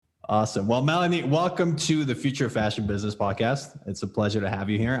Awesome. Well, Melanie, welcome to the Future of Fashion Business podcast. It's a pleasure to have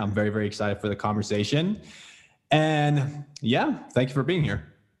you here. I'm very, very excited for the conversation. And yeah, thank you for being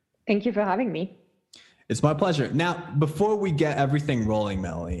here. Thank you for having me. It's my pleasure. Now, before we get everything rolling,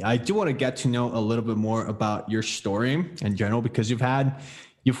 Melanie, I do want to get to know a little bit more about your story in general, because you've had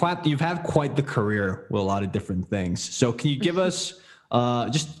quite the career with a lot of different things. So can you give us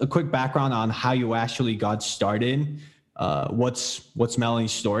just a quick background on how you actually got started? What's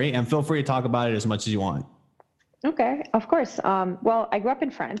Melanie's story? And feel free to talk about it as much as you want. Okay, of course. Well, I grew up in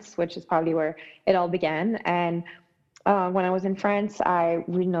France, which is probably where it all began. And when I was in France, I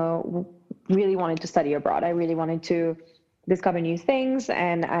really wanted to study abroad. I really wanted to discover new things,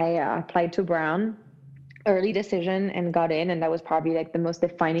 and I applied to Brown. Early decision and got in, and that was probably like the most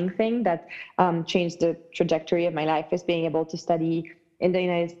defining thing that changed the trajectory of my life, is being able to study in the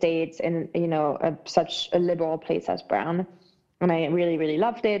United States in such a liberal place as Brown, and I really, really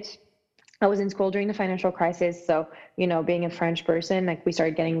loved it. I was in school during the financial crisis, so being a French person, like we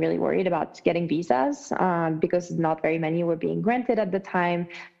started getting really worried about getting visas because not very many were being granted at the time.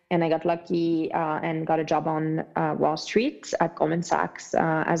 And I got lucky and got a job on Wall Street at Goldman Sachs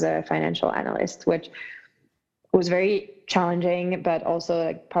as a financial analyst, which was very challenging, but also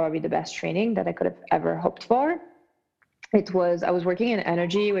like probably the best training that I could have ever hoped for. I was working in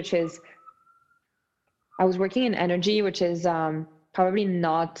energy, which is probably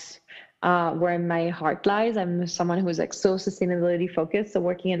not where my heart lies. I'm someone who's like so sustainability focused. So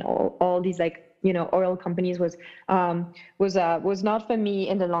working in all these oil companies was not for me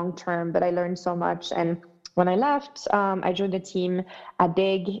in the long term, but I learned so much. And when I left, I joined a team at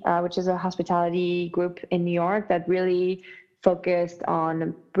Ghia, which is a hospitality group in New York that really focused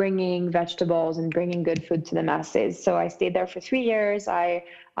on bringing vegetables and bringing good food to the masses. So I stayed there for 3 years. I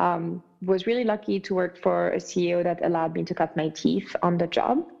was really lucky to work for a CEO that allowed me to cut my teeth on the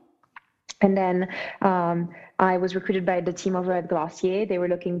job. And then I was recruited by the team over at Glossier. They were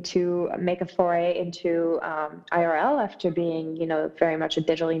looking to make a foray into IRL after being, very much a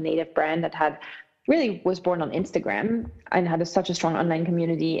digitally native brand that was born on Instagram and had such a strong online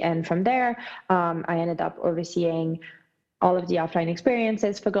community. And from there, I ended up overseeing all of the offline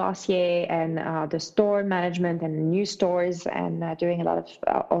experiences for Glossier and the store management and new stores, and doing a lot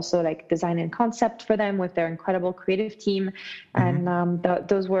of also like design and concept for them with their incredible creative team. Mm-hmm. And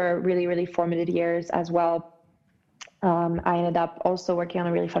those were really, really formative years as well. I ended up also working on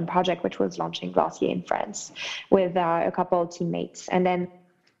a really fun project, which was launching Glossier in France with a couple of teammates. And then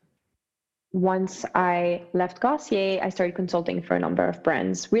once I left Glossier, I started consulting for a number of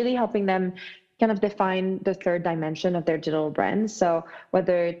brands, really helping them kind of define the third dimension of their digital brand. So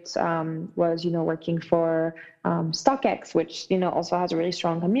whether it was, working for StockX, which, also has a really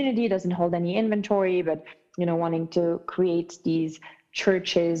strong community, doesn't hold any inventory, but, wanting to create these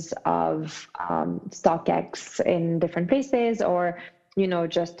churches of StockX in different places, or,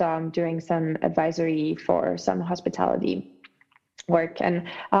 just doing some advisory for some hospitality work. And,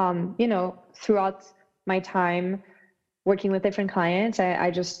 throughout my time working with different clients,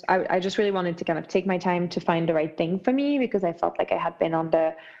 I just really wanted to kind of take my time to find the right thing for me, because I felt like I had been on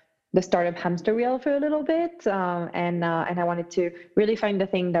the startup hamster wheel for a little bit, and I wanted to really find the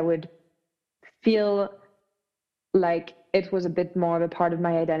thing that would feel like it was a bit more of a part of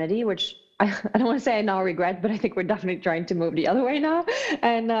my identity, which I don't want to say I now regret, but I think we're definitely trying to move the other way now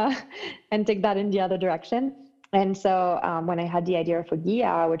and take that in the other direction. And so when I had the idea for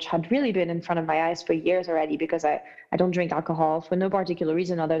Ghia, which had really been in front of my eyes for years already, because I don't drink alcohol for no particular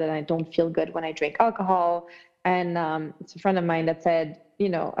reason other than I don't feel good when I drink alcohol. And it's a friend of mine that said,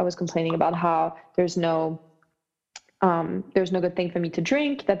 I was complaining about how there's no good thing for me to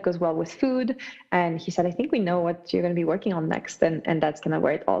drink that goes well with food. And he said, I think we know what you're going to be working on next. And that's kind of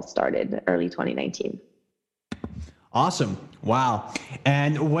where it all started, early 2019. Awesome. Wow.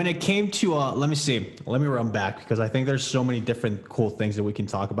 And when it came to, let me run back, because I think there's so many different cool things that we can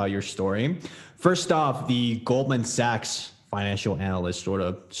talk about your story. First off, the Goldman Sachs financial analyst sort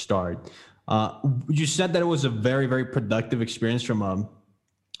of start. You said that it was a very, very productive experience from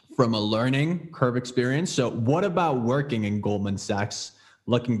a learning curve experience. So what about working in Goldman Sachs,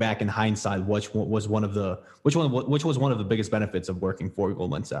 looking back in hindsight, which was one of the biggest benefits of working for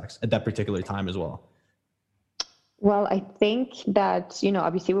Goldman Sachs at that particular time as well? Well, I think that,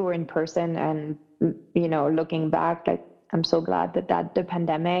 obviously we were in person, and, looking back, like, I'm so glad that the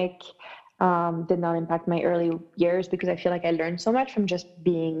pandemic did not impact my early years, because I feel like I learned so much from just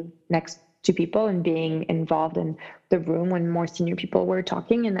being next to people and being involved in the room when more senior people were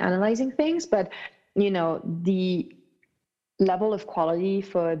talking and analyzing things. But, the level of quality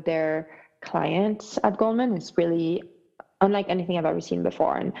for their clients at Goldman is really unlike anything I've ever seen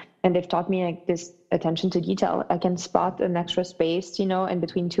before. And they've taught me like this attention to detail. I can spot an extra space, in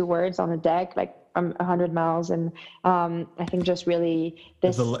between two words on a deck, like from 100 miles. And I think just really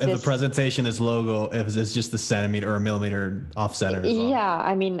If the presentation is logo, if it's just a centimeter or a millimeter off center as well. Yeah,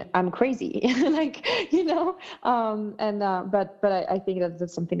 I mean, I'm crazy, like, but I think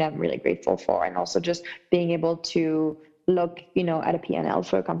that's something that I'm really grateful for. And also just being able to look, at a P&L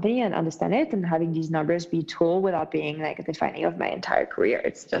for a company and understand it, and having these numbers be a tool without being like a defining of my entire career.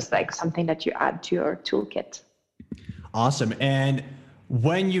 It's just like something that you add to your toolkit. Awesome. And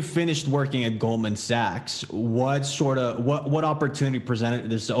when you finished working at Goldman Sachs, what opportunity presented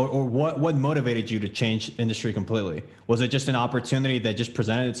this, or what motivated you to change industry completely? Was it just an opportunity that just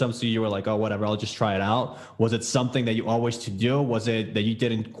presented itself to you? You were like, oh, whatever, I'll just try it out. Was it something that you always to do? Was it that you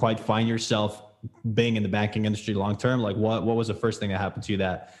didn't quite find yourself being in the banking industry long term? Like what was the first thing that happened to you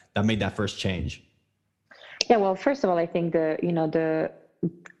that made that first change? Yeah, well, first of all, I think I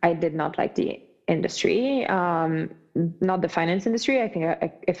did not like the industry. Not the finance industry. I think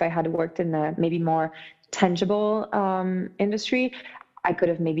if I had worked in a maybe more tangible industry, I could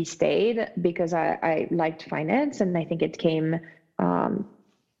have maybe stayed, because I liked finance, and I think it came,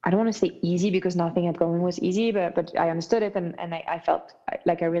 I don't want to say easy, because nothing at Goldman was easy, but I understood it, and I felt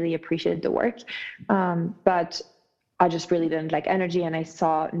like I really appreciated the work. But I just really didn't like energy, and I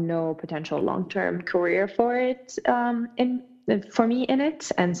saw no potential long-term career for it, for me in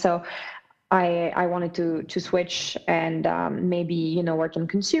it. And so I wanted to switch and maybe, work in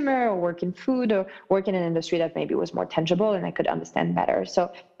consumer, or work in food, or work in an industry that maybe was more tangible and I could understand better.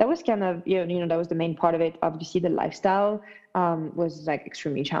 So that was kind of, that was the main part of it. Obviously, the lifestyle was like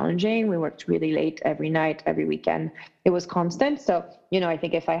extremely challenging. We worked really late every night, every weekend. It was constant. So, I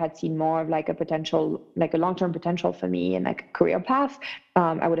think if I had seen more of like a potential, like a long-term potential for me and like a career path,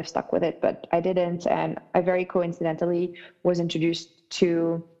 I would have stuck with it, but I didn't. And I very coincidentally was introduced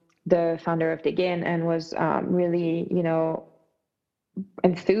to the founder of Ghia, and was really,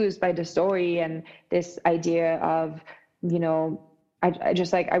 enthused by the story and this idea of, I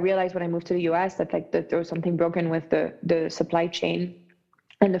just like, I realized when I moved to the US that like that there was something broken with the supply chain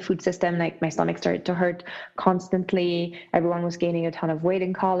and the food system. Like my stomach started to hurt constantly. Everyone was gaining a ton of weight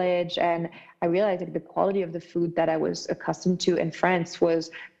in college. And I realized like the quality of the food that I was accustomed to in France was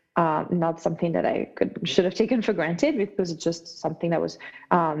not something that I should have taken for granted, because it's just something that was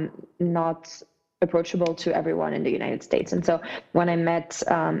not approachable to everyone in the United States. And so when I met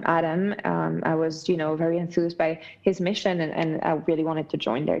Adam, I was, very enthused by his mission, and I really wanted to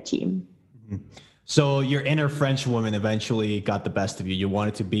join their team. Mm-hmm. So your inner French woman eventually got the best of you. You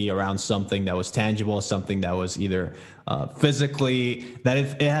wanted to be around something that was tangible, something that was either physically, that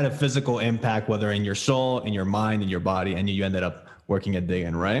it had a physical impact, whether in your soul, in your mind, in your body, and you ended up working at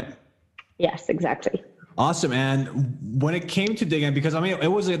Ghia, right? Yes, exactly. Awesome. And when it came to Ghia, because I mean,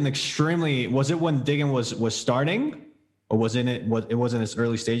 it was an extremely, was it when Ghia was starting, or was it in its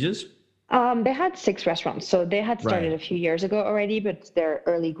early stages? They had 6 restaurants, so they had started a few years ago already, but their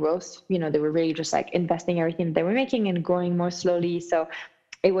early growth, they were really just like investing everything they were making and growing more slowly. So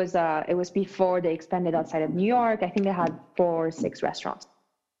it was before they expanded outside of New York. I think they had 4 or 6 restaurants.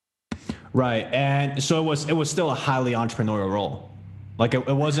 Right. And so it was still a highly entrepreneurial role. Like it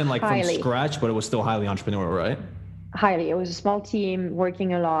wasn't like from scratch, but it was still highly entrepreneurial, right? Highly. It was a small team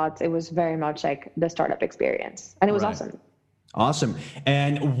working a lot. It was very much like the startup experience, and it was awesome. Awesome.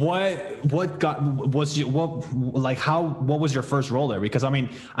 And what was your first role there? Because I mean,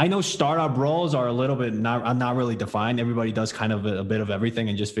 I know startup roles are a little bit not really defined. Everybody does kind of a bit of everything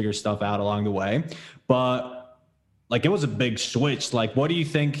and just figures stuff out along the way. But like, it was a big switch. Like, what do you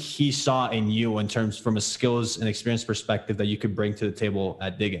think he saw in you in terms from a skills and experience perspective that you could bring to the table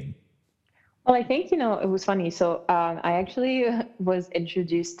at Ghia? Well, I think, it was funny. So I actually was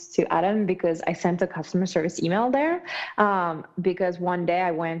introduced to Adam because I sent a customer service email there, because one day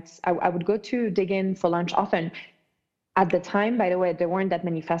I would go to Ghia for lunch often. At the time, by the way, there weren't that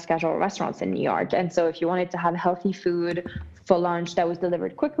many fast casual restaurants in New York. And so if you wanted to have healthy food for lunch that was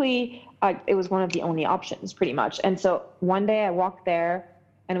delivered quickly, it was one of the only options pretty much. And so one day I walked there,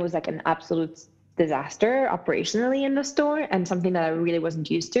 and it was like an absolute disaster operationally in the store, and something that I really wasn't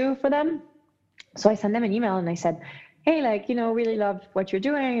used to for them. So I sent them an email and I said, hey, like, really love what you're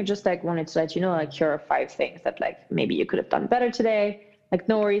doing. I just like wanted to let you know, like, here are 5 things that like maybe you could have done better today. Like,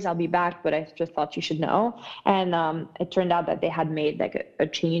 no worries, I'll be back, but I just thought you should know. And it turned out that they had made like a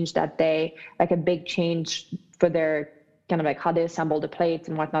change that day, like a big change for their kind of like how they assemble the plates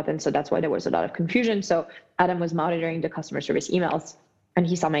and whatnot. And so that's why there was a lot of confusion. So Adam was monitoring the customer service emails, and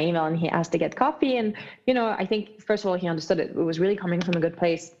he saw my email and he asked to get coffee. And, I think, first of all, he understood it. It was really coming from a good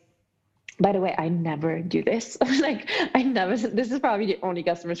place. by the way, I never do this. Like, I never, this is probably the only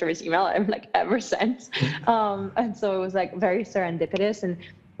customer service email I've like ever sent. And so it was like very serendipitous, and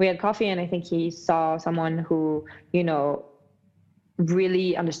we had coffee, and I think he saw someone who, you know,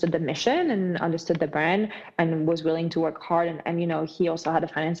 really understood the mission and understood the brand and was willing to work hard. And you know, he also had a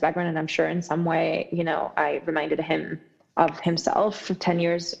finance background, and I'm sure in some way, you know, I reminded him of himself 10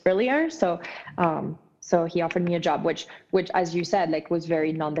 years earlier. So he offered me a job, which, as you said, like was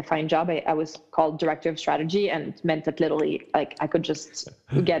very non-defined job. I was called director of strategy, and meant that literally like I could just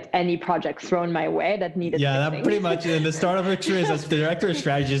get any project thrown my way that needed Yeah, fixing. that pretty much in the startup experience, as the director of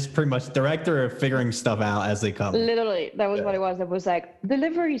strategy is pretty much director of figuring stuff out as they come. Literally, that was what it was. It was like,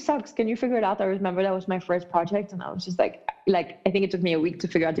 delivery sucks. Can you figure it out? I remember that was my first project, and I was just like I think it took me a week to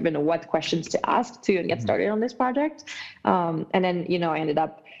figure out even what questions to ask to get started on this project. And then, you know, I ended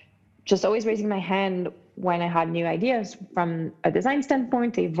up just always raising my hand when I had new ideas from a design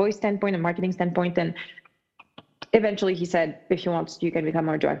standpoint, a voice standpoint, a marketing standpoint. And eventually he said, if you want, you can become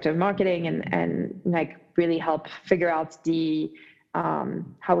our director of marketing and like really help figure out the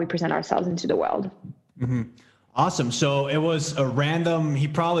how we present ourselves into the world. Mm-hmm. Awesome. So it was a random, he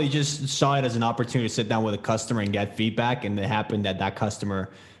probably just saw it as an opportunity to sit down with a customer and get feedback. And it happened that that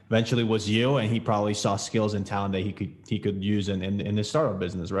customer eventually was you, and he probably saw skills and talent that he could use in the startup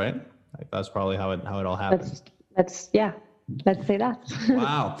business, right? Like that's probably how it all happened. Let's say that.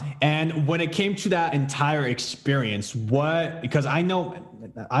 Wow. And when it came to that entire experience, because I know,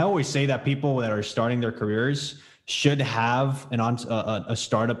 I always say that people that are starting their careers should have a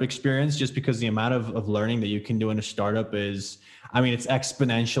startup experience, just because the amount of learning that you can do in a startup is, I mean, it's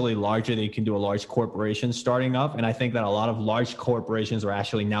exponentially larger than you can do a large corporation starting up. And I think that a lot of large corporations are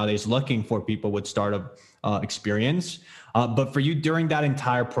actually nowadays looking for people with startup experience. But for you, during that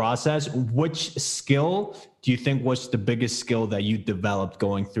entire process, which skill do you think was the biggest skill that you developed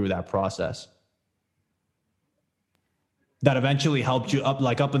going through that process that eventually helped you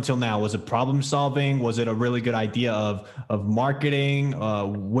up until now? Was it problem solving? Was it a really good idea of marketing?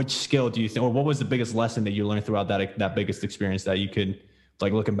 Which skill do you think, or what was the biggest lesson that you learned throughout that biggest experience that you could,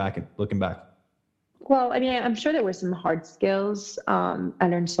 like, looking back? Well, I mean, I'm sure there were some hard skills. I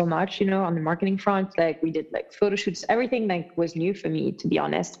learned so much, you know, on the marketing front. Like we did like photo shoots, everything like was new for me, to be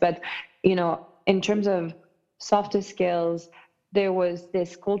honest. But, you know, in terms of softer skills, there was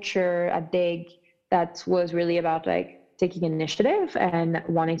this culture at Dig that was really about like taking initiative and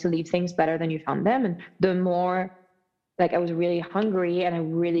wanting to leave things better than you found them. And the more like I was really hungry and I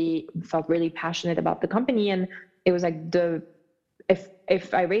really felt really passionate about the company. And it was like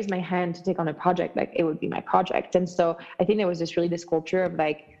if I raised my hand to take on a project, like it would be my project. And so I think there was this culture of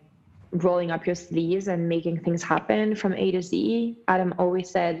like rolling up your sleeves and making things happen from A to Z. Adam always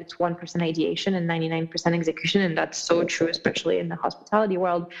said it's 1% ideation and 99% execution. And that's so true, especially in the hospitality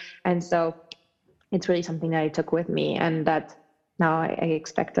world. And so it's really something that I took with me, and that now I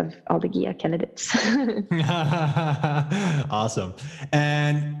expect of all the Ghia candidates. Awesome.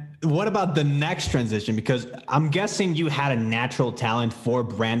 And what about the next transition? Because I'm guessing you had a natural talent for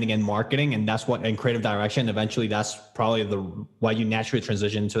branding and marketing, and that's what, in creative direction. Eventually, that's probably why you naturally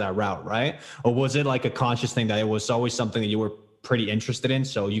transitioned to that route, right? Or was it like a conscious thing that it was always something that you were pretty interested in,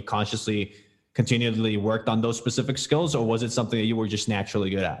 so you consciously, continually worked on those specific skills, or was it something that you were just naturally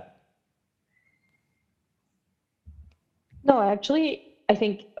good at? No, actually, I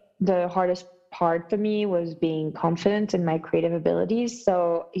think the hardest part for me was being confident in my creative abilities.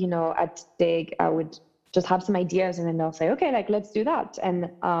 So, you know, at Dig, I would just have some ideas and then they'll say, okay, like, let's do that. And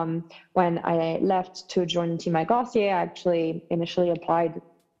when I left to join Team at Glossier, I actually initially applied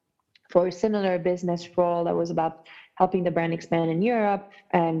for a similar business role that was about helping the brand expand in Europe.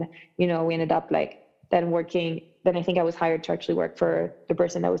 And, you know, we ended up like then I think I was hired to actually work for the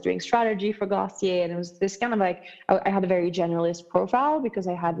person that was doing strategy for Glossier. And it was this kind of like, I had a very generalist profile because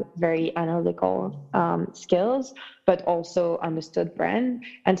I had very analytical skills, but also understood brand.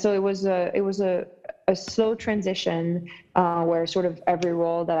 And so it was a slow transition where sort of every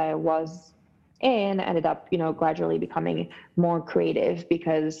role that I was in ended up, you know, gradually becoming more creative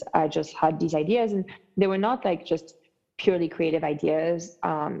because I just had these ideas, and they were not like just purely creative ideas.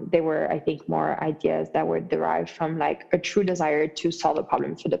 They were, I think, more ideas that were derived from like a true desire to solve a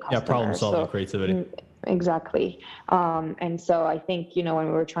problem for the customer. Yeah, problem solving, creativity. Exactly. And so I think, you know, when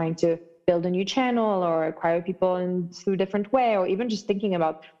we were trying to build a new channel or acquire people through a different way, or even just thinking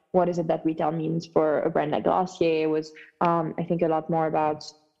about what is it that retail means for a brand like Glossier, was, I think, a lot more about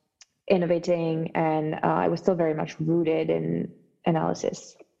innovating, and I was still very much rooted in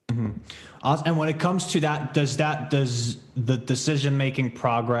analysis. And when it comes to that, does the decision making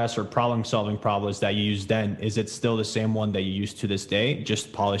progress or problem solving problems that you use then, is it still the same one that you use to this day,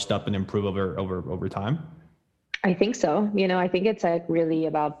 just polished up and improved over time? I think so. I think it's like really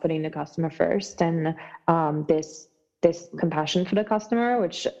about putting the customer first, and this compassion for the customer,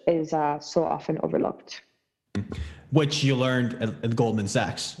 which is so often overlooked. Which you learned at Goldman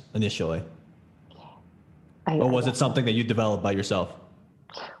Sachs initially, or was it something that you developed by yourself?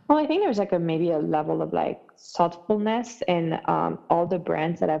 Well, I think there's like maybe a level of like thoughtfulness in all the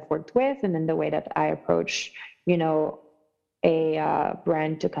brands that I've worked with, and in the way that I approach, a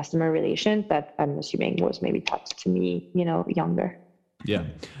brand to customer relation that I'm assuming was maybe taught to me, younger. Yeah,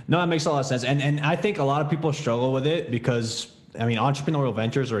 no, that makes a lot of sense. And I think a lot of people struggle with it because, I mean, entrepreneurial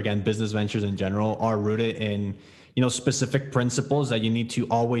ventures, or again, business ventures in general, are rooted in, specific principles that you need to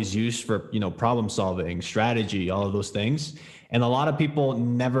always use for, problem solving, strategy, all of those things. And a lot of people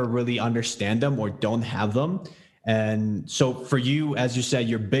never really understand them or don't have them. And so for you, as you said,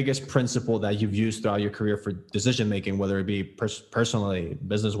 your biggest principle that you've used throughout your career for decision making, whether it be personally,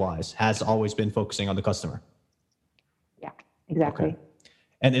 business wise, has always been focusing on the customer. Yeah, exactly. Okay.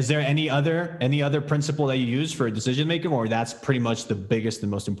 And is there any other principle that you use for decision making, or that's pretty much the biggest and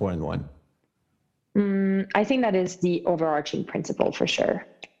most important one? I think that is the overarching principle for sure.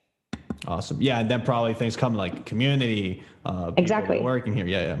 Awesome. Yeah, and then probably things come like community, exactly, people working here.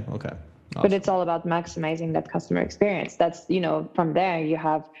 Yeah. Okay. Awesome. But it's all about maximizing that customer experience. That's, from there you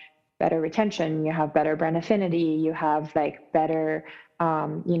have better retention, you have better brand affinity, you have like better,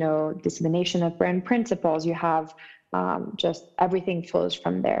 dissemination of brand principles. You have just everything flows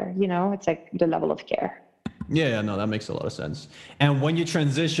from there. It's like the level of care. Yeah, no, that makes a lot of sense. And when you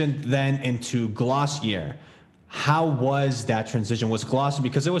transitioned then into Glossier, how was that transition? Was Glossier,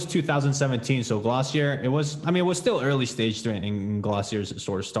 because it was 2017, so Glossier, it was still early stage in Glossier's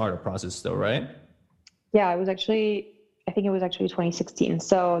sort of startup process still, right? Yeah, I think it was actually 2016.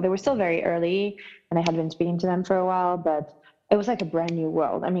 So they were still very early, and I had been speaking to them for a while, but it was like a brand new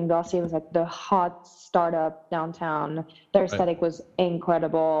world. I mean, Glossier was like the hot startup downtown. Their aesthetic was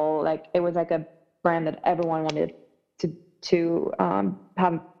incredible. Like, it was like a brand that everyone wanted to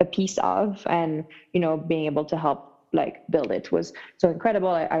have a piece of, and being able to help like build it was so incredible.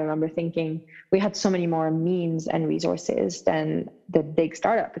 I remember thinking we had so many more means and resources than the big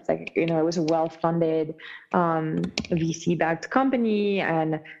startup. It's like, it was a well-funded VC backed company,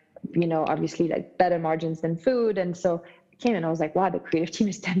 and obviously like better margins than food. And so I came and I was like, wow, the creative team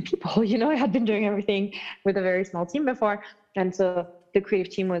is 10 people. I had been doing everything with a very small team before, and so the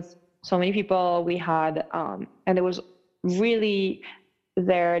creative team was so many people. We had and it was really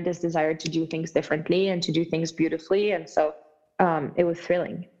this desire to do things differently and to do things beautifully, and so it was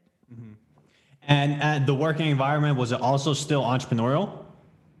thrilling. Mm-hmm. And the working environment, was it also still entrepreneurial?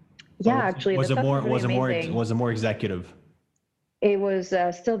 Yeah, actually, was it more executive? It was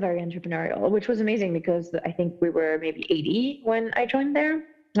still very entrepreneurial, which was amazing because I think we were maybe 80 when I joined there.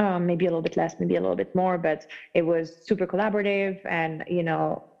 Maybe a little bit less, maybe a little bit more, but it was super collaborative and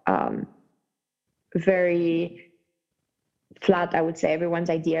very flat. I would say everyone's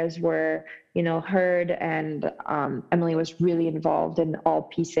ideas were heard, and Emily was really involved in all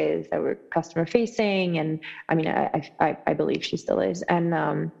pieces that were customer facing, and I mean I believe she still is,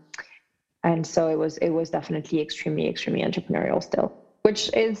 and so it was definitely extremely entrepreneurial still, which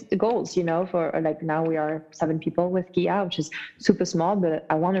is the goals, for like, now we are 7 people with Ghia, which is super small, but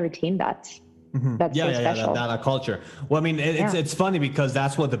I want to retain that. Mm-hmm. That's so special. That culture. Well, I mean, it's funny because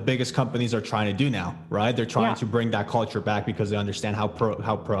that's what the biggest companies are trying to do now, right? They're trying to bring that culture back because they understand how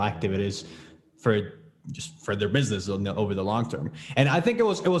proactive it is for their business over the long term. And I think it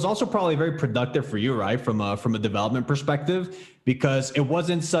was also probably very productive for you, right? From a development perspective, because it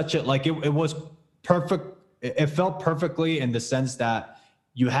wasn't such a, like, it was perfect. It felt perfectly in the sense that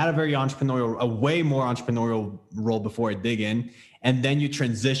you had a way more entrepreneurial role before Dig In, and then you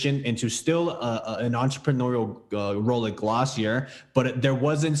transitioned into still an entrepreneurial role at Glossier, but there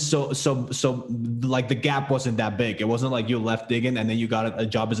wasn't so like the gap wasn't that big. It wasn't like you left Dig In and then you got a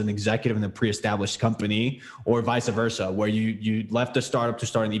job as an executive in a pre-established company, or vice versa, where you left a startup to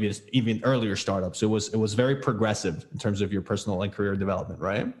start an even earlier startup. So it was very progressive in terms of your personal and career development,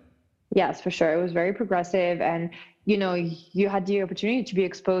 right? Yes, for sure. It was very progressive, and you had the opportunity to be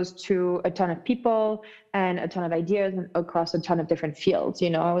exposed to a ton of people and a ton of ideas across a ton of different fields.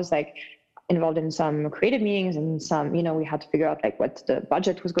 I was like involved in some creative meetings, and some, we had to figure out like what the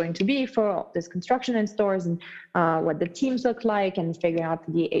budget was going to be for all this construction in stores, and what the teams look like, and figuring out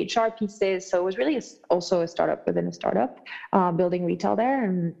the HR pieces. So it was really also a startup within a startup, building retail there,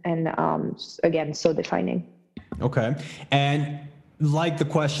 and again, so defining. Okay. And like the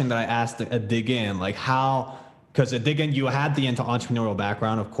question that I asked at Dig In, like how, because at Dig In, you had the entrepreneurial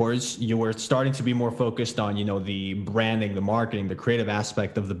background, of course. You were starting to be more focused on, the branding, the marketing, the creative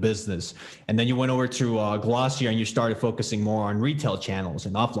aspect of the business. And then you went over to Glossier and you started focusing more on retail channels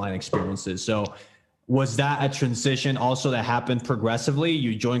and offline experiences. So was that a transition also that happened progressively?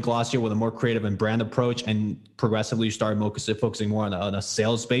 You joined Glossier with a more creative and brand approach, and progressively you started focusing more on a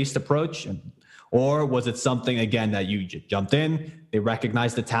sales-based approach? Or was it something, again, that you jumped in, they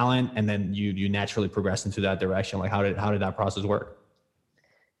recognized the talent, and then you naturally progressed into that direction? Like how did that process work?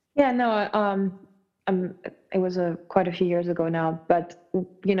 Yeah, no, it was quite a few years ago now, but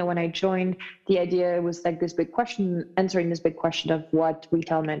when I joined, the idea was like this big question, answering this big question of what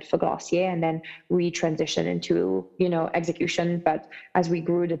retail meant for Glossier, and then we transitioned into execution. But as we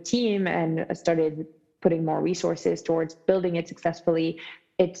grew the team and started putting more resources towards building it successfully,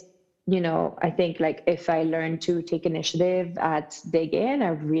 it's I think like if I learned to take initiative at Dig In, I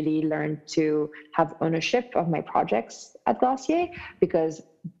really learned to have ownership of my projects at Glossier, because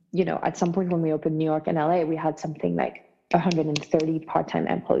at some point when we opened New York and LA, we had something like 130 part-time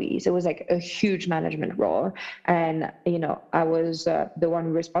employees. It was like a huge management role. And, I was the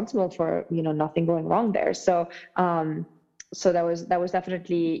one responsible for, nothing going wrong there. So that was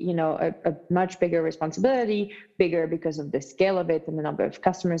definitely, a much bigger responsibility, bigger because of the scale of it and the number of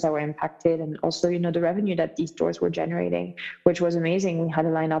customers that were impacted. And also, the revenue that these stores were generating, which was amazing. We had a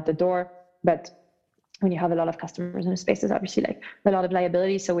line out the door, but when you have a lot of customers in a space, there's obviously like a lot of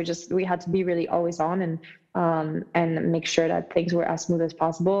liability. So we had to be really always on and make sure that things were as smooth as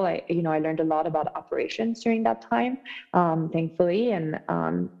possible. I learned a lot about operations during that time, thankfully.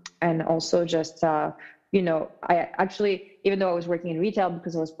 And also just, I actually, even though I was working in retail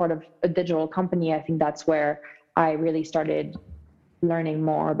because I was part of a digital company, I think that's where I really started learning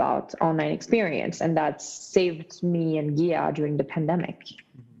more about online experience. And that saved me and Ghia during the pandemic.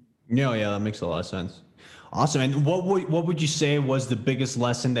 Yeah, that makes a lot of sense. Awesome. And what would you say was the biggest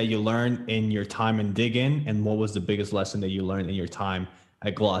lesson that you learned in your time in Dig In, and what was the biggest lesson that you learned in your time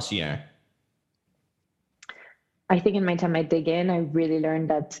at Glossier? I think in my time at Dig In, I really learned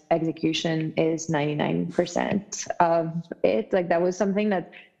that execution is 99% of it. Like that was something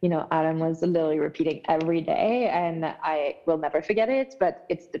that, Adam was literally repeating every day, and I will never forget it, but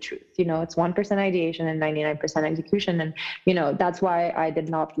it's the truth. It's 1% ideation and 99% execution. And, that's why I did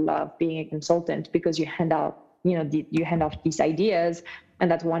not love being a consultant, because you hand out, you hand off these ideas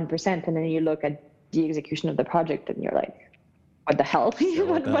and that's 1%. And then you look at the execution of the project and you're like, what the hell? Yeah,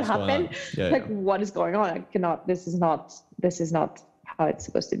 what happened? Yeah. What is going on? I cannot, this is not how it's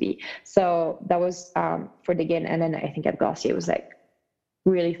supposed to be. So that was for Dig In. And then I think at Glossier, it was like,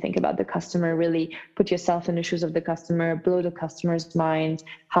 really think about the customer, really put yourself in the shoes of the customer, blow the customer's mind,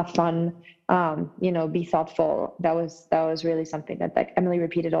 have fun, be thoughtful. That was really something that like Emily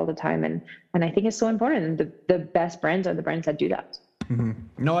repeated all the time. And I think it's so important. The best brands are the brands that do that. Mm-hmm.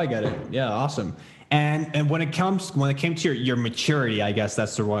 No, I get it. Yeah. Awesome. And when it came to your maturity, I guess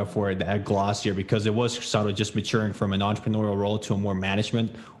that's the right word at Glossier, because it was sort of just maturing from an entrepreneurial role to a more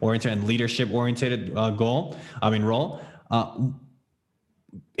management oriented and leadership oriented role.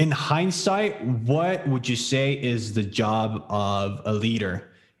 In hindsight, what would you say is the job of a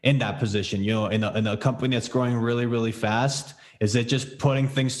leader in that position? In a company that's growing really, really fast, is it just putting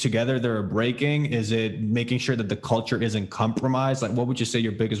things together that are breaking? Is it making sure that the culture isn't compromised? Like, what would you say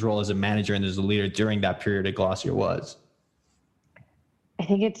your biggest role as a manager and as a leader during that period at Glossier was? I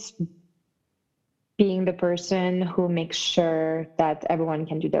think it's being the person who makes sure that everyone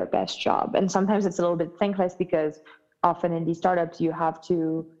can do their best job. And sometimes it's a little bit thankless, because often in these startups, you have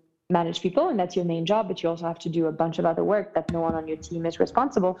to manage people and that's your main job, but you also have to do a bunch of other work that no one on your team is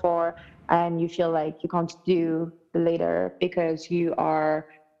responsible for. And you feel like you can't do the later because you are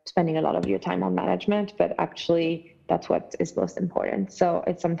spending a lot of your time on management, but actually that's what is most important. So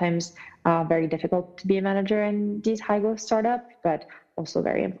it's sometimes very difficult to be a manager in these high growth startups, but also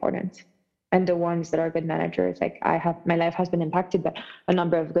very important. And the ones that are good managers, like my life has been impacted by a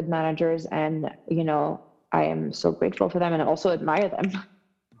number of good managers, and, I am so grateful for them and also admire them.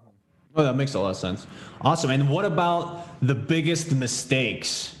 Oh, that makes a lot of sense. Awesome. And what about the biggest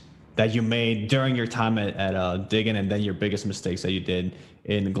mistakes that you made during your time at Dig In, and then your biggest mistakes that you did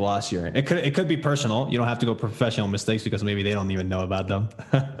in Glossier? It could be personal. You don't have to go professional mistakes, because maybe they don't even know about them.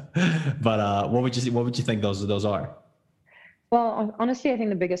 But what would you think those are? Well, honestly, I think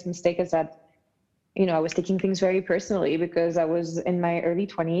the biggest mistake is that I was taking things very personally, because I was in my early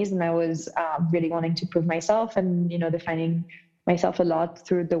 20s and I was really wanting to prove myself and, defining myself a lot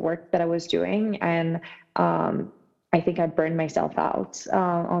through the work that I was doing. And I think I burned myself out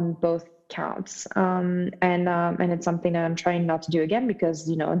on both counts. And it's something that I'm trying not to do again because,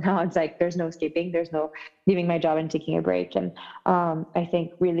 now it's like there's no escaping, there's no leaving my job and taking a break. And I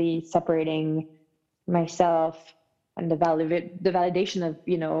think really separating myself and the validation of,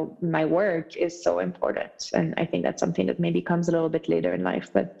 my work is so important. And I think that's something that maybe comes a little bit later in life,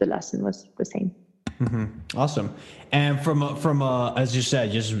 but the lesson was the same. Mm-hmm. Awesome. And from as you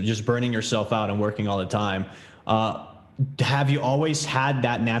said, just burning yourself out and working all the time. Have you always had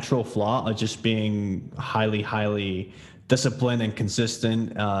that natural flaw of just being highly disciplined and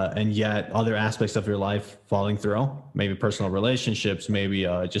consistent, and yet other aspects of your life falling through? Maybe personal relationships, maybe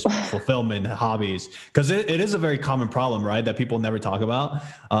just fulfillment, hobbies, because it is a very common problem, right? That people never talk about.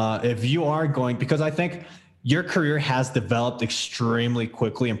 If you are going, because I think your career has developed extremely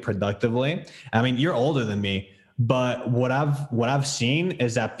quickly and productively. I mean, you're older than me, but what I've seen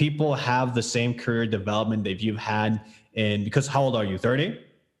is that people have the same career development that you've had because how old are you? 30?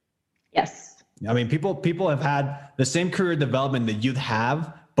 Yes. I mean, people have had the same career development that you'd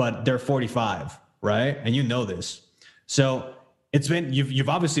have, but they're 45, right? And you know this. So you've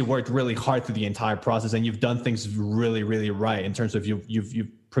obviously worked really hard through the entire process, and you've done things really, really right in terms of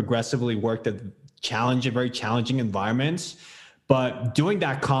you've progressively worked at very challenging environments, but doing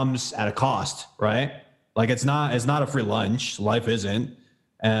that comes at a cost, right? Like it's not a free lunch. Life isn't.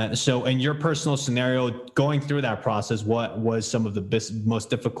 So in your personal scenario, going through that process, what was some of the most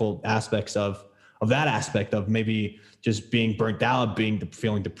difficult aspects of that aspect of maybe just being burnt out,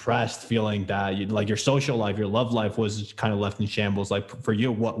 feeling depressed, feeling that like your social life, your love life was kind of left in shambles? Like for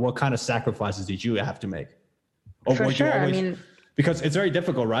you, what kind of sacrifices did you have to make? Or For sure. I mean, because it's very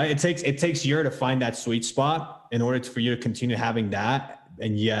difficult, right? It takes years to find that sweet spot in order for you to continue having that.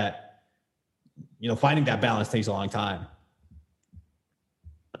 And yet, finding that balance takes a long time.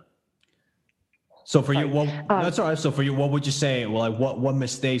 So for you, that's all right. So for you, what would you say? Well, like what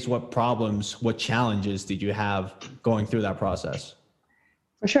mistakes, what problems, what challenges did you have going through that process?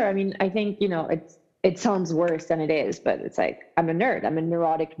 For sure. I mean, I think, it sounds worse than it is, but it's like, I'm a nerd, I'm a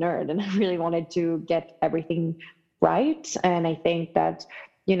neurotic nerd, and I really wanted to get everything right. And I think that,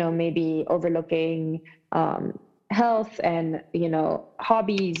 maybe overlooking health and,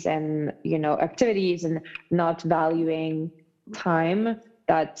 hobbies and, activities, and not valuing time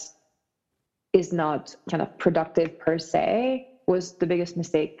that is not kind of productive per se was the biggest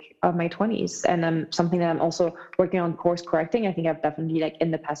mistake of my 20s. And something that I'm also working on course correcting. I think I've definitely, like,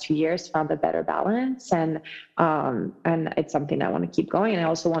 in the past few years, found a better balance, and it's something that I want to keep going. And I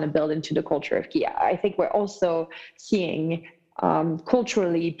also want to build into the culture of Ghia. I think we're also seeing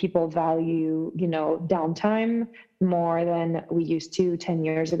culturally people value, downtime more than we used to 10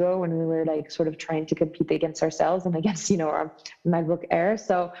 years ago, when we were like sort of trying to compete against ourselves and against, our MacBook Air.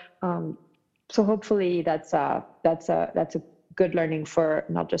 So hopefully that's a good learning for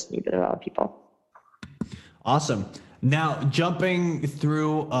not just me, but a lot of people. Awesome. Now jumping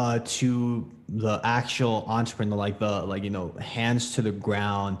through to the actual entrepreneur, hands to the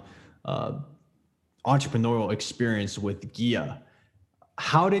ground entrepreneurial experience with Ghia.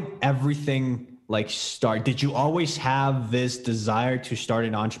 How did everything start? Did you always have this desire to start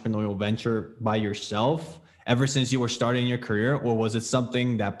an entrepreneurial venture by yourself ever since you were starting your career, or was it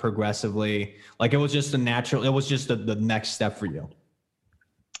something that progressively, it was just the next step for you?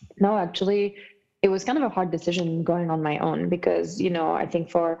 No, actually, it was kind of a hard decision going on my own because, I think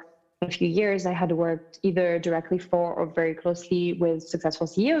for a few years I had worked either directly for or very closely with successful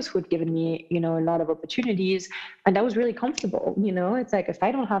CEOs who had given me, a lot of opportunities. And that was really comfortable. It's like, if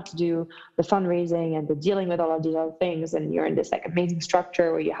I don't have to do the fundraising and the dealing with all of these other things, and you're in this amazing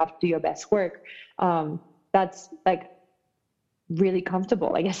structure where you have to do your best work, that's really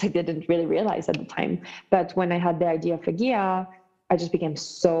comfortable. I guess I didn't really realize at the time. But when I had the idea for Ghia, I just became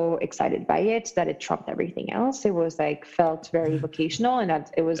so excited by it that it trumped everything else. It was felt very vocational, and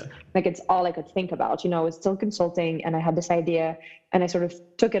that it was it's all I could think about. I was still consulting, and I had this idea, and I sort of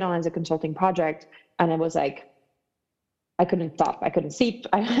took it on as a consulting project. And it was I couldn't stop. I couldn't sleep.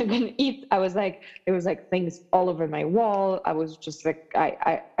 I couldn't eat. It was things all over my wall. I was just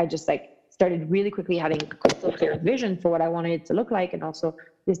I just started really quickly having a crystal clear vision for what I wanted it to look like, and also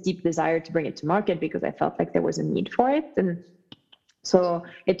this deep desire to bring it to market because I felt like there was a need for it. And so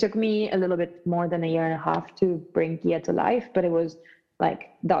it took me a little bit more than a year and a half to bring Ghia to life, but it was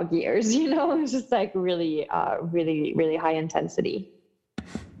dog years, it was just really, really high intensity.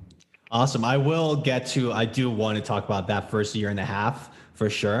 Awesome. I do want to talk about that first year and a half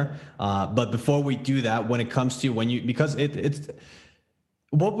for sure. But before we do that, when it comes to because it's,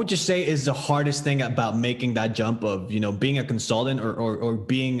 what would you say is the hardest thing about making that jump of, being a consultant or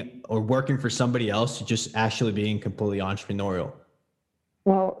working for somebody else to just actually being completely entrepreneurial?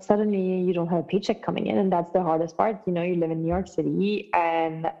 Well, suddenly you don't have a paycheck coming in, and that's the hardest part. You live in New York City,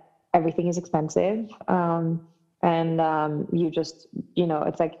 and everything is expensive. And you just,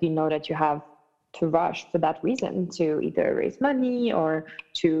 it's like that you have to rush for that reason to either raise money or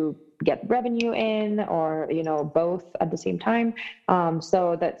to get revenue in, or both at the same time.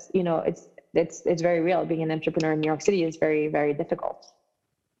 So that's it's very real. Being an entrepreneur in New York City is very, very difficult.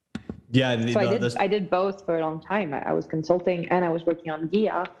 Yeah, So I did both for a long time. I was consulting and I was working on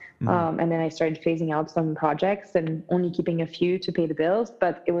Ghia. And then I started phasing out some projects and only keeping a few to pay the bills.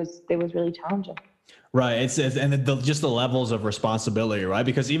 But it was really challenging. right. And just the levels of responsibility, right?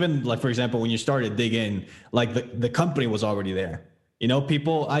 Because even like, for example, when you started Dig In, like the company was already there.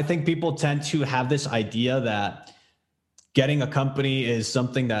 I think people tend to have this idea that getting a company is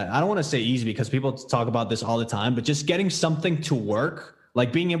something that I don't want to say easy, because people talk about this all the time, but just getting something to work,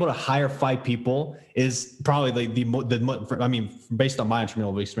 like being able to hire 5 people, is probably I mean, based on my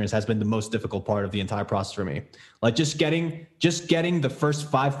entrepreneurial experience, has been the most difficult part of the entire process for me. Like just getting the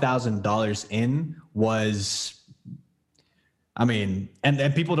first $5,000 in was, I mean,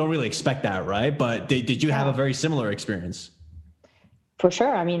 and people don't really expect that, right? But did you have a very similar experience? For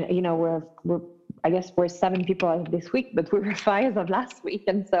sure. I mean, we're I guess we're 7 people this week, but we were 5 of last week,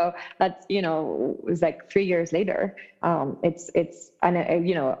 and so that's it was like 3 years later. It's and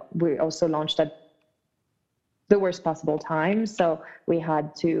we also launched at the worst possible time, so we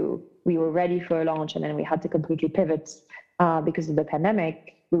were ready for a launch, and then we had to completely pivot because of the pandemic.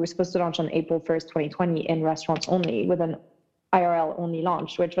 We were supposed to launch on April 1st, 2020, in restaurants only, with an IRL only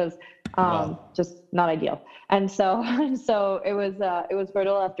launch, which was just not ideal. And so it was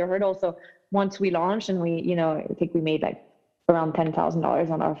hurdle after hurdle. So once we launched, and I think we made like around $10,000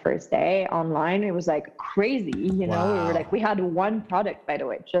 on our first day online. It was like crazy. We were like, we had one product, by the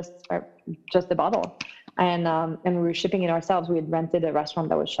way, just the bottle. And we were shipping it ourselves. We had rented a restaurant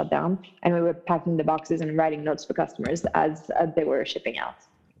that was shut down, and we were packing the boxes and writing notes for customers as they were shipping out.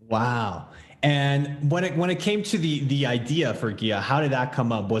 Wow. And when it came to the idea for Ghia, how did that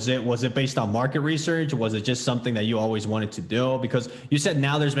come up? Was it based on market research? Was it just something that you always wanted to do? Because you said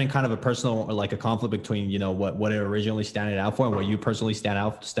now there's been kind of a personal, like a conflict between what it originally started out for and what you personally stand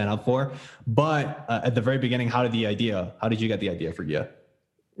out for. But at the very beginning, how did you get the idea for Ghia?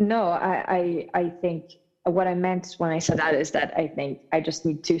 No, I think what I meant when I said that is that I think I just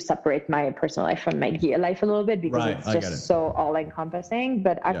need to separate my personal life from my Ghia life a little bit, because Right, it's just so all encompassing.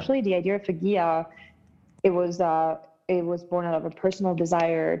 But actually, the idea for Ghia, it was born out of a personal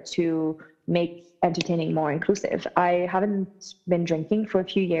desire to make entertaining more inclusive. I haven't been drinking for a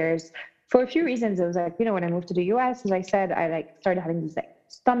few years for a few reasons. It was like, when I moved to the US, as I said, I started having these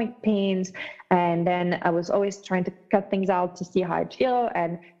stomach pains, and then I was always trying to cut things out to see how I'd feel,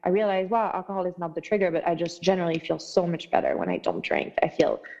 and I realized, wow, alcohol is not the trigger, but I just generally feel so much better when I don't drink. I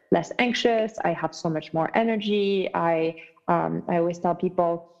feel less anxious, I have so much more energy. I always tell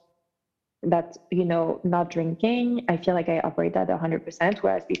people that not drinking, I feel like I operate at 100%,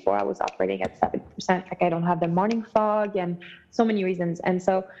 whereas before I was operating at 7%. Like I don't have the morning fog, and so many reasons. And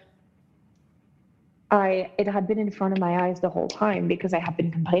so it had been in front of my eyes the whole time, because I have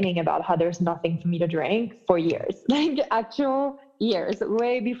been complaining about how there's nothing for me to drink for years, like actual years,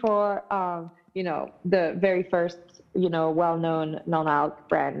 way before, the very first, well-known non-alc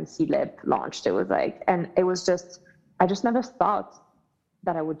brand Seedlip launched. It was like, and it was just, I just never thought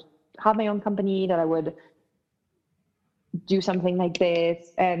that I would have my own company, that I would do something like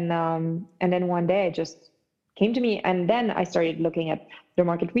this. And then one day it just came to me, and then I started looking at their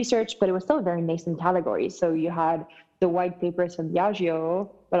market research, but it was still a very nascent category. So you had the white papers from Diageo,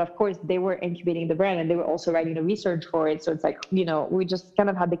 but of course they were incubating the brand, and they were also writing the research for it. So it's like, we just kind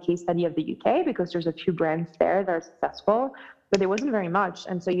of had the case study of the UK, because there's a few brands there that are successful, but there wasn't very much.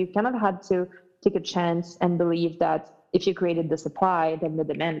 And so you kind of had to take a chance and believe that if you created the supply, then the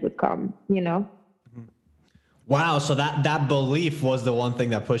demand would come. Wow. So that belief was the one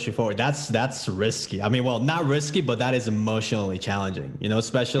thing that pushed you forward. That's risky. I mean, well, not risky, but that is emotionally challenging,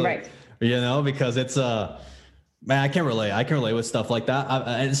 especially, Right. Because it's man, I can relate. I can relate with stuff like that.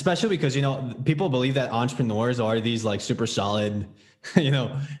 And especially because, people believe that entrepreneurs are these like super solid,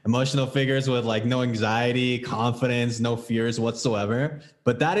 emotional figures with like no anxiety, confidence, no fears whatsoever.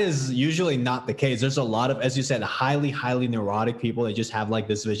 But that is usually not the case. There's a lot of, as you said, highly, highly neurotic people that just have like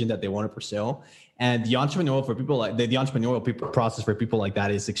this vision that they want to pursue. And the entrepreneurial for people like the entrepreneurial people process for people like that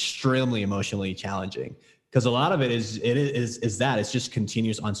is extremely emotionally challenging, because a lot of it is that it's just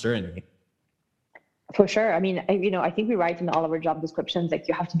continuous uncertainty. For sure. I mean, I think we write in all of our job descriptions, like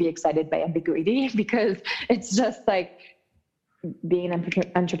you have to be excited by ambiguity, because it's just like being an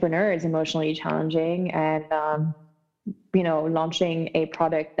entrepreneur is emotionally challenging. And launching a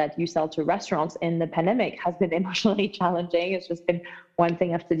product that you sell to restaurants in the pandemic has been emotionally challenging. It's just been one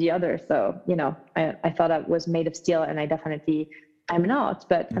thing after the other. So, I thought I was made of steel, and I'm not,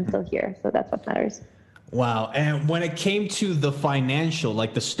 but I'm still here. So that's what matters. Wow. And when it came to the financial,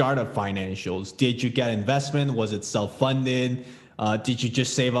 like the startup financials, did you get investment? Was it self-funded? Did you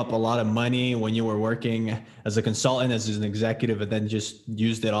just save up a lot of money when you were working as a consultant, as an executive, and then just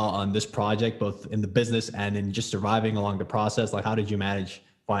used it all on this project, both in the business and in just surviving along the process? Like, how did you manage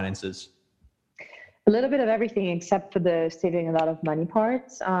finances? A little bit of everything except for the saving a lot of money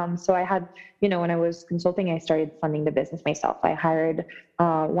parts. So I had, when I was consulting, I started funding the business myself. I hired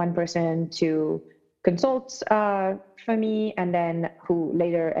one person to consult for me, and then who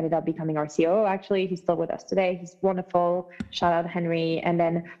later ended up becoming our COO. Actually, he's still with us today. He's wonderful. Shout out Henry. And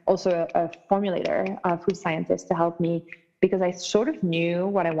then also a formulator, a food scientist, to help me, because I sort of knew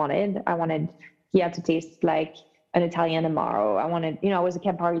what I wanted. I wanted Ghia to taste like an Italian Amaro. I was a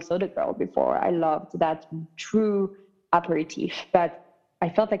Campari soda girl before. I loved that true aperitif, but I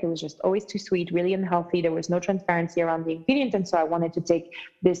felt like it was just always too sweet, really unhealthy. There was no transparency around the ingredients. And so I wanted to take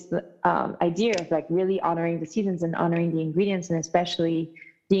this idea of like really honoring the seasons and honoring the ingredients, and especially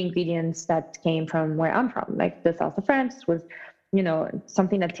the ingredients that came from where I'm from, like the south of France, with,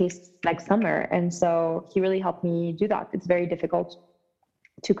 something that tastes like summer. And so he really helped me do that. It's very difficult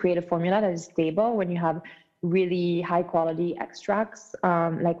to create a formula that is stable when you have really high quality extracts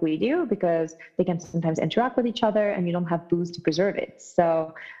like we do, because they can sometimes interact with each other and you don't have booze to preserve it.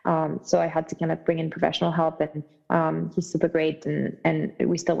 So I had to kind of bring in professional help, and he's super great, and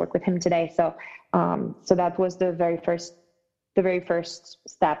we still work with him today. So that was the very first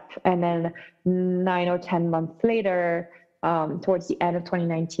step. And then 9 or 10 months later, towards the end of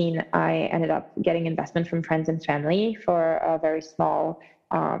 2019, I ended up getting investment from friends and family for a very small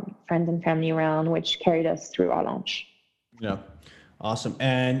friends and family round, which carried us through our launch. Yeah. Awesome.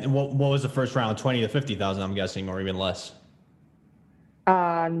 And what was the first round? 20 to 50,000, I'm guessing, or even less?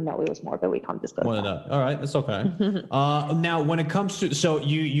 No, it was more, but we can't disclose that. All right. That's okay. Now when it comes to, so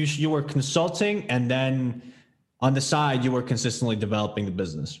you were consulting, and then on the side, you were consistently developing the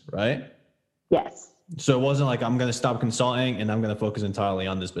business, right? Yes. So it wasn't like, I'm going to stop consulting and I'm going to focus entirely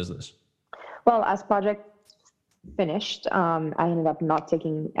on this business. Well, as project finished, I ended up not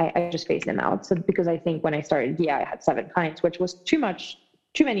taking, I just phased them out. So because I think when I started Ghia, I had 7 clients, which was too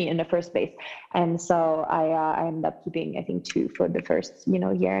many in the first place. And so I ended up keeping, I think, 2 for the first,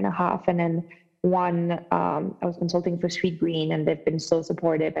 year and a half. And then one, I was consulting for Sweet Green, and they've been so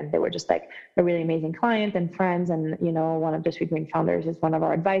supportive, and they were just like a really amazing client and friends. And, one of the Sweet Green founders is one of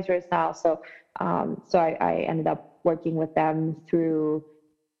our advisors now. So I ended up working with them through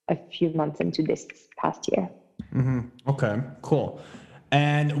a few months into this past year. Mm-hmm. Okay, cool.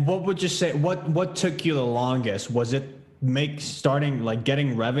 And what would you say, what took you the longest? Was it starting like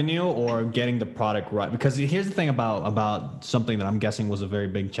getting revenue, or getting the product right? Because here's the thing about something that I'm guessing was a very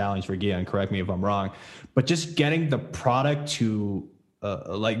big challenge for Ghia, and correct me if I'm wrong, but just getting the product to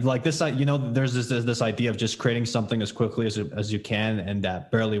like this, there's this idea of just creating something as quickly as you can, and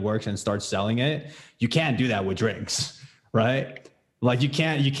that barely works, and start selling it. You can't do that with drinks, right? Like you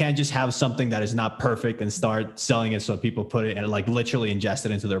can't just have something that is not perfect and start selling it so people put it and like literally ingest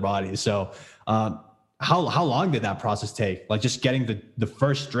it into their bodies. So how long did that process take? Like just getting the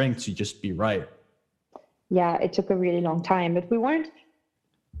first drink to just be right? Yeah, it took a really long time, but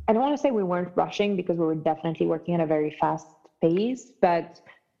I don't want to say we weren't rushing, because we were definitely working at a very fast pace, but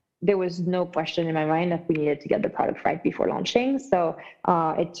there was no question in my mind that we needed to get the product right before launching. So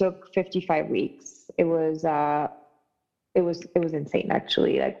it took 55 weeks. It was insane,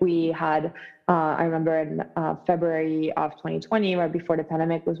 actually. Like we had, I remember in February of 2020, right before the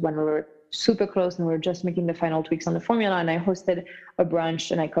pandemic, was when we were super close and we were just making the final tweaks on the formula. And I hosted a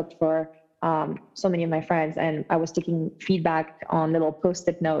brunch, and I cooked for so many of my friends, and I was taking feedback on little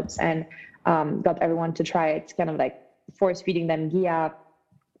Post-it notes, and got everyone to try it, kind of like force feeding them Ghia.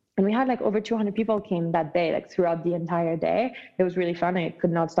 And we had like over 200 people came that day, like throughout the entire day. It was really fun. I could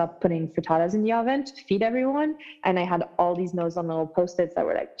not stop putting frittatas in the oven to feed everyone. And I had all these notes on little Post-its that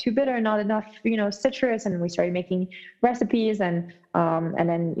were like too bitter, not enough, citrus. And we started making recipes, and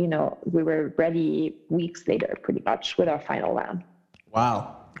then, we were ready weeks later, pretty much, with our final round.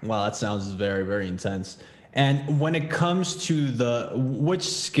 Wow. That sounds very, very intense. And when it comes to which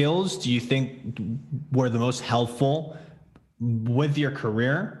skills do you think were the most helpful with your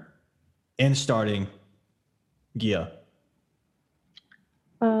career in starting Ghia?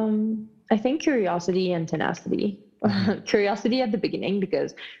 I think curiosity and tenacity. Curiosity at the beginning,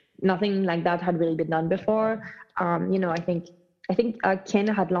 because nothing like that had really been done before. I think Kin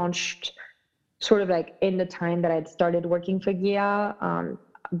had launched sort of like in the time that I'd started working for Ghia.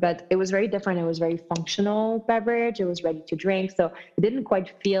 But it was very different. It was very functional beverage. It was ready to drink. So it didn't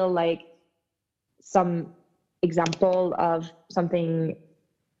quite feel like some example of something.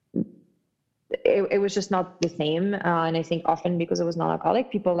 It was just not the same. And I think often because it was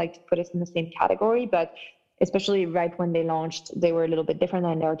non-alcoholic, people like to put it in the same category, but especially right when they launched, they were a little bit different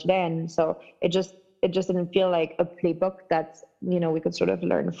than they are today. And so it just didn't feel like a playbook that, we could sort of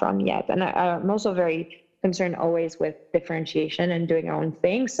learn from yet. And I'm also very concerned always with differentiation and doing our own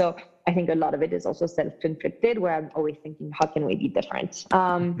thing. So I think a lot of it is also self-inflicted, where I'm always thinking, how can we be different?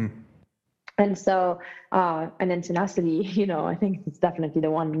 And so, and then tenacity, I think it's definitely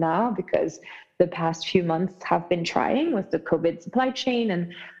the one now, because the past few months have been trying with the COVID supply chain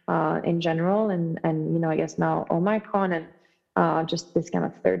and in general, and I guess now Omicron and just this kind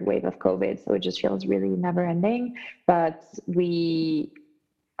of third wave of COVID. So it just feels really never ending, but we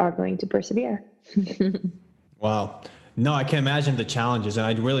are going to persevere. Wow. No, I can imagine the challenges, and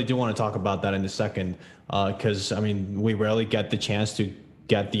I really do want to talk about that in a second, because we rarely get the chance to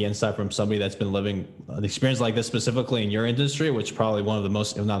get the insight from somebody that's been living an experience like this, specifically in your industry, which is probably one of the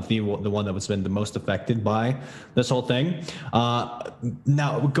most, if not the one that has been the most affected by this whole thing.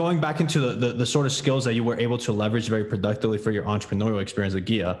 Now, going back into the sort of skills that you were able to leverage very productively for your entrepreneurial experience at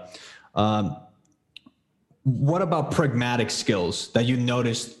Ghia, what about pragmatic skills that you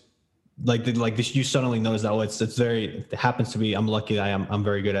noticed? Like this, you suddenly notice that it happens to be, I'm lucky that I'm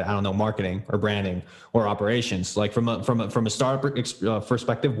very good at, I don't know, marketing or branding or operations. Like from a startup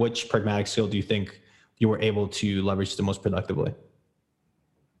perspective, which pragmatic skill do you think you were able to leverage the most productively?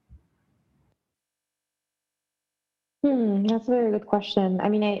 That's a very good question. I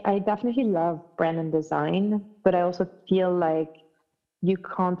mean, I definitely love brand and design, but I also feel like you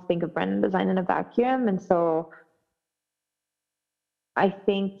can't think of brand and design in a vacuum. And so I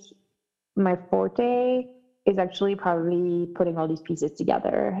think my forte is actually probably putting all these pieces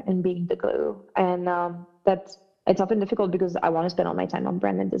together and being the glue. And that's it's often difficult because I want to spend all my time on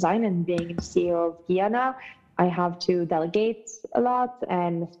brand and design, and being CEO of Ghia now, I have to delegate a lot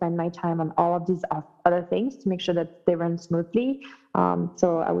and spend my time on all of these other things to make sure that they run smoothly.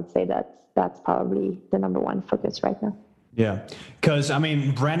 So I would say that's probably the number one focus right now. Yeah. Cause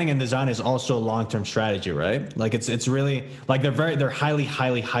branding and design is also a long-term strategy, right? Like it's really like they're highly,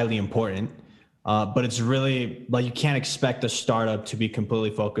 highly, highly important. But it's really like, you can't expect a startup to be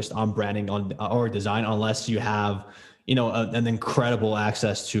completely focused on branding or design unless you have, an incredible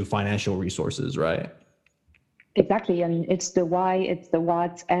access to financial resources, right? Exactly. I mean, it's the why, it's the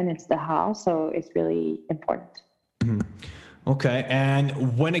what, and it's the how. So it's really important. Okay.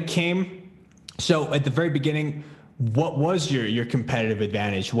 And when it came, so at the very beginning, what was your competitive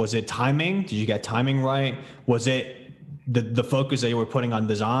advantage? Was it timing? Did you get timing right? Was it the focus that you were putting on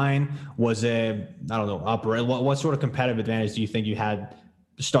design? Was it, I don't know, operate? What sort of competitive advantage do you think you had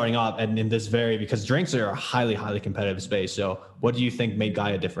starting off and in this because drinks are a highly, highly competitive space. So what do you think made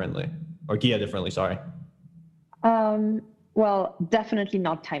Ghia differently? Sorry. Well, definitely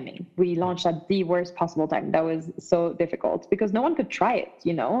not timing. We launched at the worst possible time. That was so difficult because no one could try it,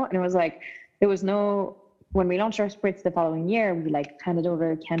 and it was like, there was no, when we launched our spritz the following year, we handed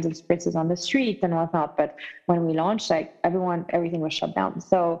over cans of spritzes on the street and whatnot. But when we launched, everything was shut down.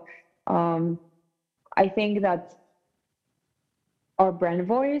 So I think that our brand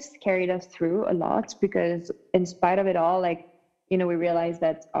voice carried us through a lot, because in spite of it all, we realized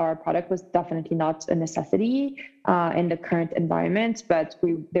that our product was definitely not a necessity in the current environment, but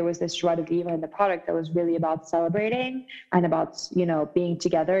there was this joie de vivre in the product that was really about celebrating and about, being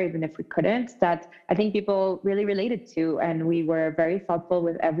together, even if we couldn't, that I think people really related to. And we were very thoughtful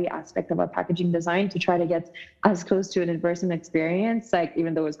with every aspect of our packaging design to try to get as close to an in-person experience,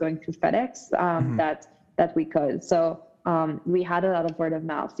 even though it was going through FedEx, that we could. So we had a lot of word of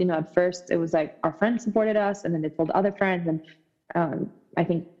mouth. At first it was like our friends supported us, and then they told other friends. And I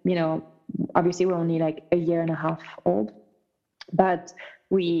think, obviously we're only a year and a half old, but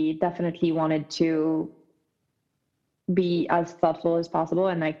we definitely wanted to be as thoughtful as possible.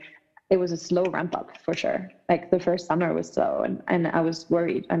 And it was a slow ramp up for sure. The first summer was slow, and I was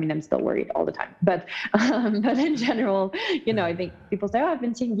worried. I mean, I'm still worried all the time, but in general, I think people say, "Oh, I've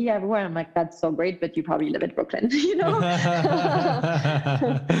been seeing Ghia everywhere." I'm like, "That's so great, but you probably live in Brooklyn,"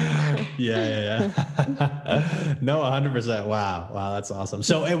 Yeah. No, 100%. Wow. That's awesome.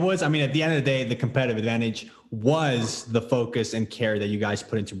 So it was, at the end of the day, the competitive advantage was the focus and care that you guys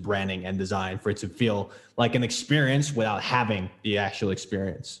put into branding and design for it to feel like an experience without having the actual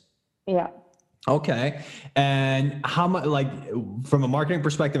experience. Yeah. Okay. And how much, like, from a marketing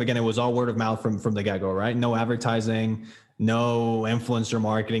perspective, again, it was all word of mouth from the get-go, right? No advertising, no influencer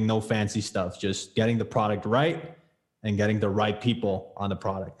marketing, no fancy stuff, just getting the product right and getting the right people on the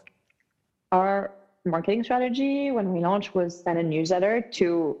product. Our marketing strategy when we launched was send a newsletter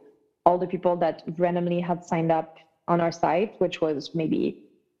to all the people that randomly had signed up on our site, which was maybe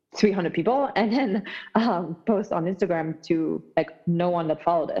 300 people, and then post on Instagram to like no one that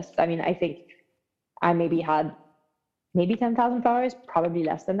followed us. I mean, I think I maybe had maybe 10,000 followers, probably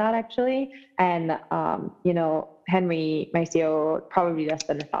less than that actually. And, Henry, my CEO, probably less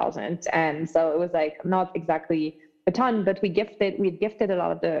than 1,000. And so it was like not exactly a ton, but we gifted a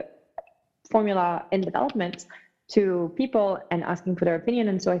lot of the formula in development to people and asking for their opinion.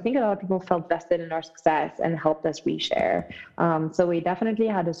 And so I think a lot of people felt vested in our success and helped us reshare. So we definitely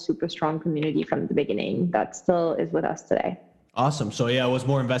had a super strong community from the beginning that still is with us today. Awesome. So yeah, it was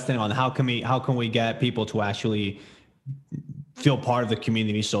more investing on how can we get people to actually feel part of the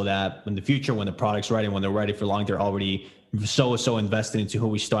community so that in the future, when the product's ready, when they're ready for long, they're already so invested into who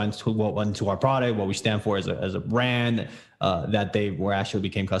we stand, into our product, what we stand for as a brand, that they were actually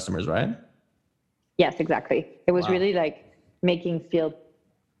became customers, right? Yes, exactly. It was really like making feel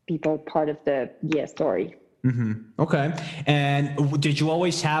people part of the Ghia story. Mm-hmm. Okay. And did you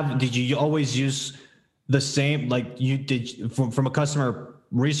always use the same, like you did from a customer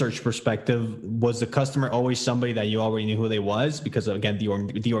research perspective, was the customer always somebody that you already knew who they was? Because again,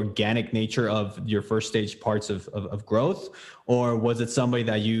 the organic nature of your first stage parts of growth, or was it somebody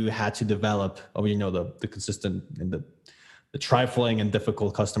that you had to develop over, the consistent and the trifling and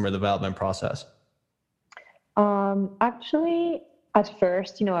difficult customer development process? Actually, at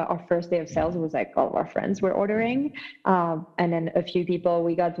first, our first day of sales, it was like all of our friends were ordering. And then a few people,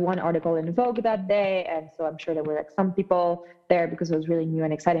 we got one article in Vogue that day. And so I'm sure there were like some people there because it was really new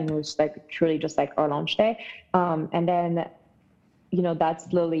and exciting. It was like truly just like our launch day. And then, that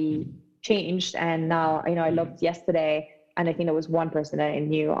slowly changed. And now, I looked yesterday and I think there was one person that I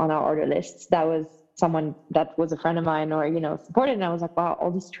knew on our order list that was someone that was a friend of mine or, supported. And I was like, wow,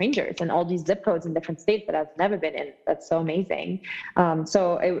 all these strangers and all these zip codes in different states that I've never been in. That's so amazing.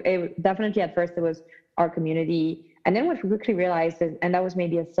 So it definitely at first it was our community. And then what we quickly realized is, and that was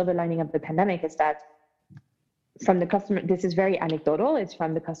maybe a silver lining of the pandemic, is that from the customer, this is very anecdotal. It's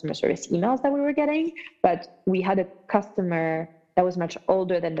from the customer service emails that we were getting, but we had a customer that was much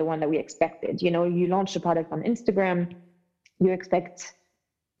older than the one that we expected. You launch a product on Instagram, you expect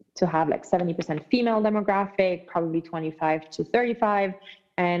to have like 70% female demographic, probably 25 to 35.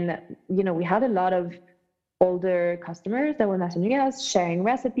 And, we had a lot of older customers that were messaging us, sharing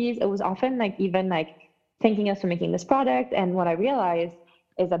recipes. It was often like even like thanking us for making this product. And what I realized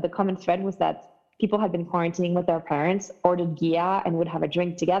is that the common thread was that people had been quarantining with their parents, ordered Ghia, and would have a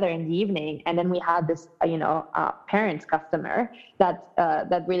drink together in the evening. And then we had this, parents customer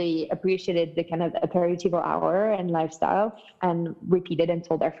that really appreciated the kind of aperitivo hour and lifestyle and repeated and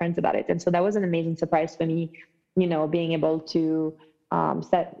told their friends about it. And so that was an amazing surprise for me, being able to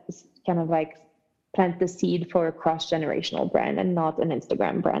plant the seed for a cross-generational brand and not an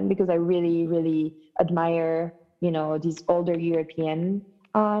Instagram brand, because I really, really admire, these older European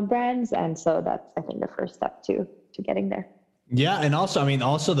brands. And so that's, I think, the first step to getting there. Yeah. And also,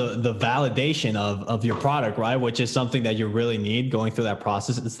 the validation of your product, right? Which is something that you really need going through that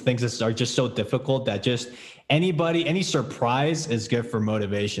process. It's things that are just so difficult that just any surprise is good for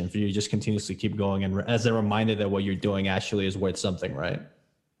motivation for you to just continuously keep going. And as a reminder that what you're doing actually is worth something, right?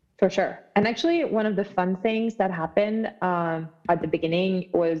 For sure. And actually, one of the fun things that happened at the beginning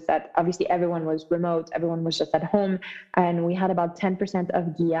was that obviously everyone was remote, everyone was just at home, and we had about 10% of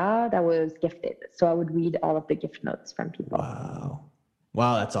Ghia that was gifted. So I would read all of the gift notes from people.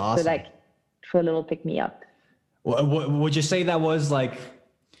 Wow, that's awesome. So for a little pick me up. Would you say that was like,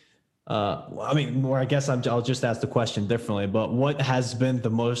 or I guess I'll just ask the question differently, but what has been the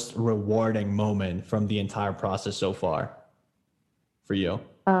most rewarding moment from the entire process so far for you?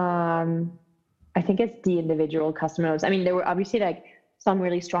 I think it's the individual customers. There were obviously like some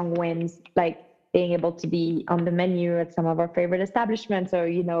really strong wins, like being able to be on the menu at some of our favorite establishments or,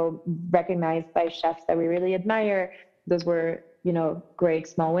 recognized by chefs that we really admire. Those were, great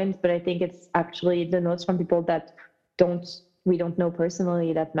small wins. But I think it's actually the notes from people that we don't know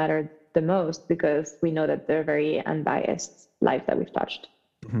personally that matter the most, because we know that they're very unbiased lives that we've touched.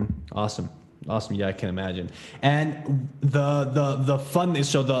 Mm-hmm. Awesome. Yeah, I can imagine. And the fun is,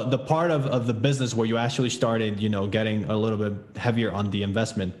 so the part of the business where you actually started, getting a little bit heavier on the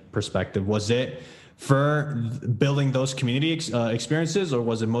investment perspective, was it for building those community experiences, or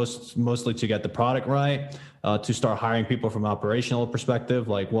was it mostly to get the product right, to start hiring people from an operational perspective?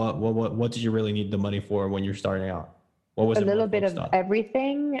 Like what did you really need the money for when you're starting out? What was A it more little bit focused of on?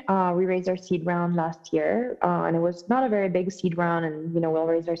 everything. We raised our seed round last year, and it was not a very big seed round. And we'll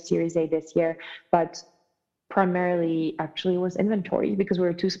raise our Series A this year, but primarily actually was inventory because we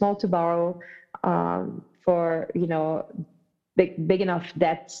were too small to borrow for big enough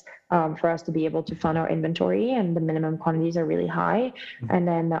debts for us to be able to fund our inventory, and the minimum quantities are really high. And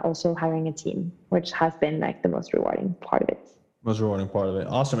then also hiring a team, which has been like the most rewarding part of it. Most rewarding part of it.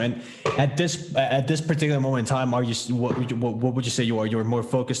 Awesome. And at this particular moment in time, are you what would you say you are? You're more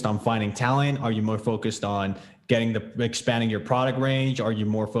focused on finding talent? Are you more focused on expanding your product range? Are you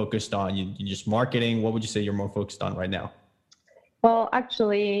more focused on you just marketing? What would you say you're more focused on right now? Well,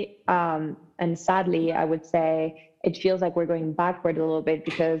 actually, and sadly, I would say it feels like we're going backward a little bit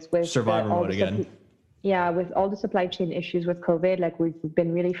because with Survivor mode again. Yeah, with all the supply chain issues with COVID, like we've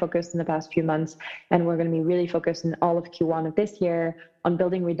been really focused in the past few months, and we're going to be really focused in all of Q1 of this year on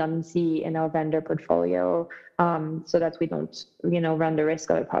building redundancy in our vendor portfolio, so that we don't, run the risk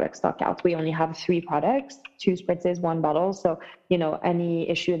of a product stock out. We only have 3 products, 2 spritzes, 1 bottle. So, any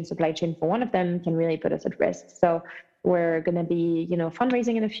issue in supply chain for one of them can really put us at risk. So we're going to be,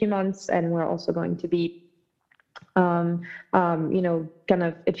 fundraising in a few months, and we're also going to be kind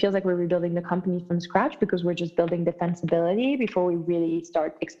of, it feels like we're rebuilding the company from scratch because we're just building defensibility before we really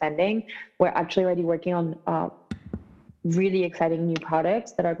start expanding. We're actually already working on really exciting new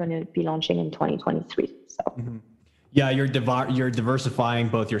products that are going to be launching in 2023. So. Mm-hmm. Yeah, you're diversifying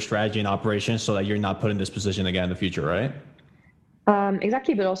both your strategy and operations so that you're not put in this position again in the future, right?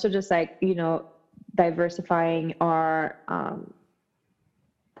 Exactly, but also just like, diversifying our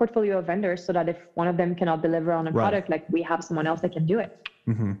portfolio of vendors so that if one of them cannot deliver on a product, like we have someone else that can do it.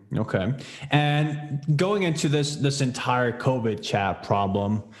 Mm-hmm. Okay. And going into this entire COVID chat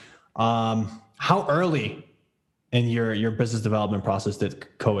problem, how early in your business development process did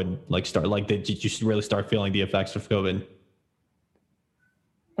COVID start? Like, did you really start feeling the effects of COVID?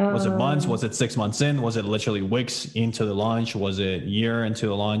 Was it months? Was it 6 months in? Was it literally weeks into the launch? Was it year into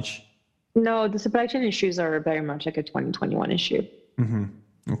the launch? No, the supply chain issues are very much like a 2021 issue. Mm-hmm.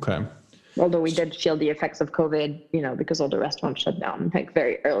 Okay. Although we did feel the effects of COVID, because all the restaurants shut down like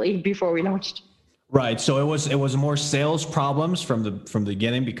very early before we launched. Right. So it was more sales problems from the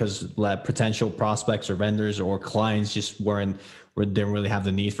beginning because potential prospects or vendors or clients just didn't really have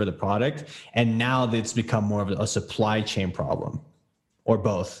the need for the product. And now it's become more of a supply chain problem, or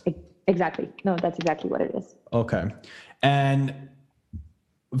both. Exactly. No, that's exactly what it is. Okay. And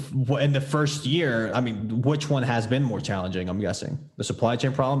in the first year, I mean, which one has been more challenging? I'm guessing the supply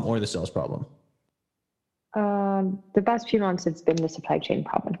chain problem or the sales problem? The past few months, it's been the supply chain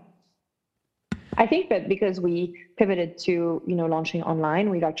problem. I think that because we pivoted to, launching online,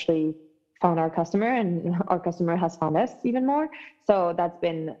 we've actually found our customer, and our customer has found us even more. So that's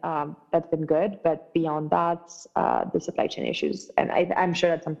been good. But beyond that, the supply chain issues, and I'm sure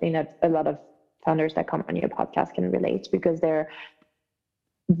that's something that a lot of founders that come on your podcast can relate because they're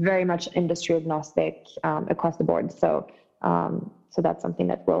very much industry agnostic across the board. So that's something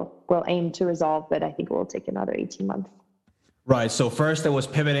that we'll aim to resolve, but I think it will take another 18 months. Right. So first it was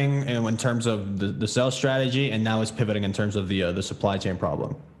pivoting in terms of the sales strategy, and now it's pivoting in terms of the supply chain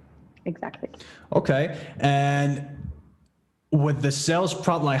problem. Exactly. Okay. And with the sales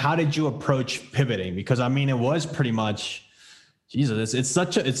problem, like how did you approach pivoting? Because I mean, it was pretty much, Jesus, it's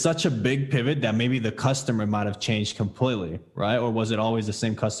such a big pivot that maybe the customer might have changed completely, right? Or was it always the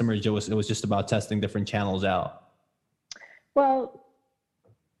same customer? It was just about testing different channels out. Well,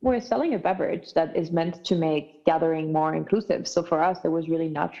 we're selling a beverage that is meant to make gathering more inclusive. So for us, it was really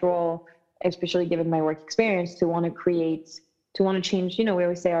natural, especially given my work experience, to want to change. We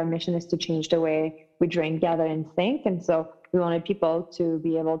always say our mission is to change the way we drink, gather, and think. And so we wanted people to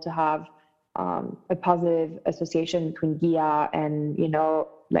be able to have a positive association between Ghia and,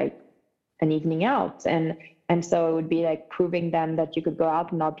 like an evening out. And so it would be like proving them that you could go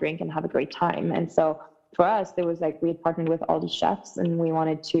out and not drink and have a great time. And so for us, there was like, we had partnered with all these chefs, and we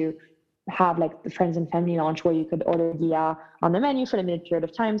wanted to have like the friends and family launch where you could order Ghia on the menu for a limited period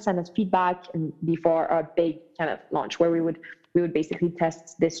of time, send us feedback, and before our big kind of launch where we would basically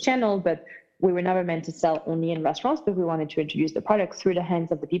test this channel. But we were never meant to sell only in restaurants, but we wanted to introduce the product through the hands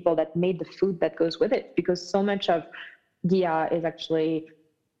of the people that made the food that goes with it, because so much of Ghia is actually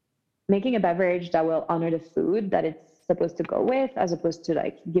making a beverage that will honor the food that it's supposed to go with, as opposed to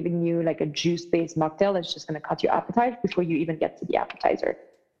like giving you like a juice-based mocktail that's just going to cut your appetite before you even get to the appetizer.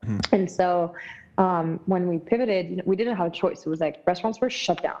 Mm-hmm. And so when we pivoted, we didn't have a choice. It was like restaurants were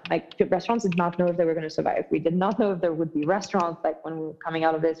shut down. Like restaurants did not know if they were going to survive. We did not know if there would be restaurants. Like when we were coming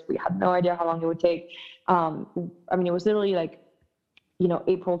out of this, we had no idea how long it would take. It was literally like,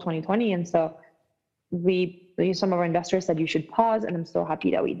 April 2020. And so some of our investors said you should pause. And I'm so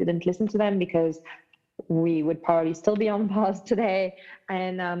happy that we didn't listen to them, because we would probably still be on pause today.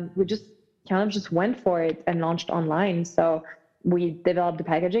 And we just kind of just went for it and launched online. So we developed the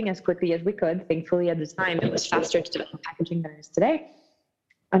packaging as quickly as we could. Thankfully, at this time, it was faster to develop packaging than it is today.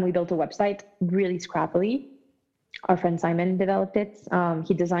 And we built a website really scrappily. Our friend Simon developed it.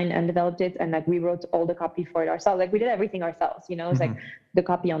 He designed and developed it, and like we wrote all the copy for it ourselves. Like we did everything ourselves. It was like the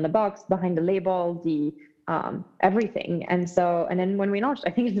copy on the box, behind the label, the everything. And then when we launched, I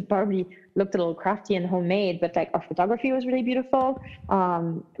think it probably looked a little crafty and homemade, but like our photography was really beautiful,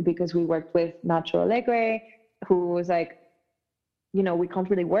 because we worked with Nacho Alegre, who was like, we can't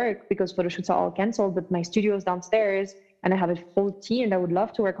really work because photo shoots are all canceled, but my studio is downstairs and I have a full team that would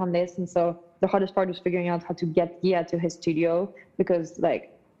love to work on this. And so the hardest part was figuring out how to get Ghia to his studio, because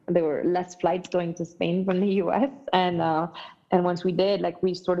like there were less flights going to Spain from the US. And once we did, like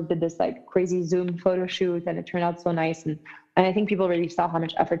we sort of did this like crazy Zoom photo shoot, and it turned out so nice. And I think people really saw how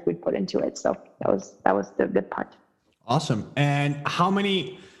much effort we'd put into it. So that was the good part. Awesome. And how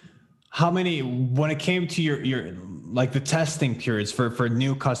many, when it came to your like the testing periods for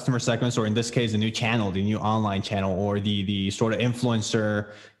new customer segments, or in this case, the new channel, the new online channel, or the sort of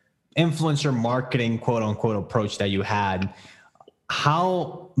influencer marketing, quote unquote, approach that you had,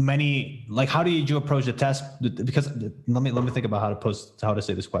 how did you approach the test? Because let me think about how to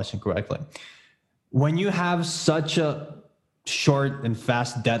say this question correctly. When you have such a short and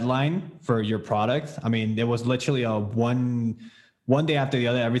fast deadline for your product, I mean, it was literally a one day after the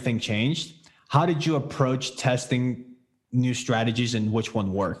other, everything changed. How did you approach testing new strategies and which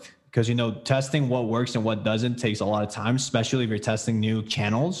one worked? Because, testing what works and what doesn't takes a lot of time, especially if you're testing new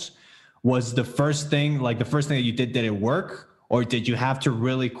channels. Was the first thing that you did it work? Or did you have to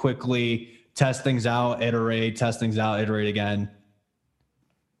really quickly test things out, iterate again?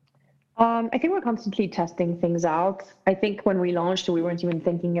 I think we're constantly testing things out. I think when we launched, we weren't even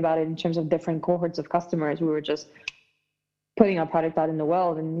thinking about it in terms of different cohorts of customers. We were just putting our product out in the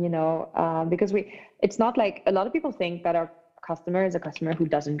world. And, because it's not like a lot of people think that our customer is a customer who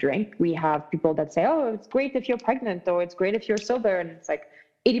doesn't drink. We have people that say, oh, it's great if you're pregnant, or it's great if you're sober. And it's like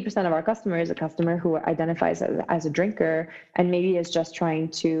 80% of our customer is a customer who identifies as a drinker and maybe is just trying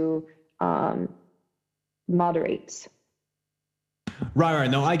to moderate. Right.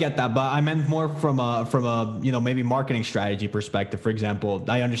 No, I get that, but I meant more from a maybe marketing strategy perspective. For example,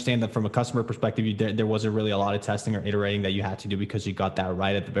 I understand that from a customer perspective, there wasn't really a lot of testing or iterating that you had to do because you got that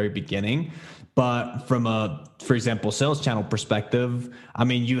right at the very beginning. But from for example, sales channel perspective, I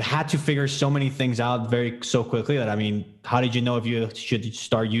mean, you had to figure so many things out so quickly that, I mean, how did you know if you should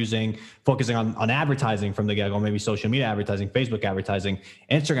start focusing on advertising from the get-go, maybe social media advertising, Facebook advertising,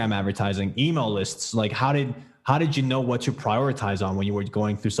 Instagram advertising, email lists? Like, how did you know what to prioritize on when you were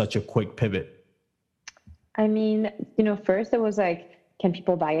going through such a quick pivot? I mean, first it was like, can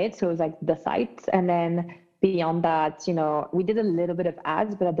people buy it? So it was like the site. And then beyond that, we did a little bit of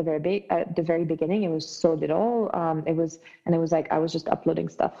ads, but at the very beginning, it was so little. It was like, I was just uploading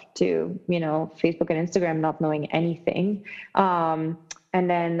stuff to, Facebook and Instagram, not knowing anything. And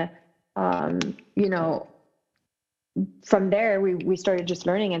then, from there, we started just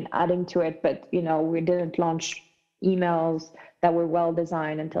learning and adding to it, but we didn't launch emails that were well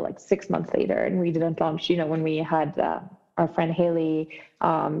designed until like 6 months later, and we didn't launch when we had our friend Haley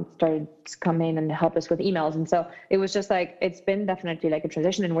started to come in and help us with emails. And so it was just like, it's been definitely like a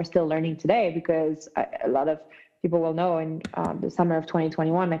transition, and we're still learning today, because a lot of people will know in the summer of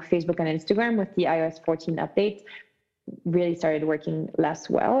 2021, like Facebook and Instagram with the iOS 14 update really started working less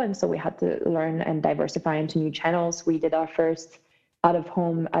well. And so we had to learn and diversify into new channels. We did our first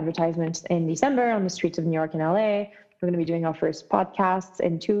out-of-home advertisements in December on the streets of New York and LA. We're going to be doing our first podcasts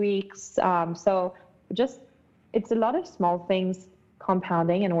in 2 weeks. So it's a lot of small things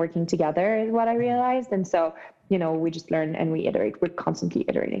compounding and working together is what I realized. And so, we just learn and we iterate. We're constantly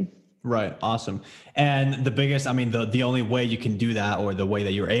iterating. Right. Awesome. And the only way you can do that, or the way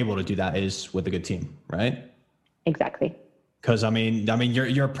that you're able to do that, is with a good team, right? Exactly. Because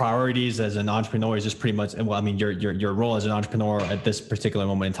your priorities as an entrepreneur is just pretty much, your role as an entrepreneur at this particular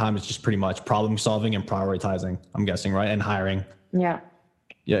moment in time is just pretty much problem solving and prioritizing, I'm guessing, right? And hiring. Yeah.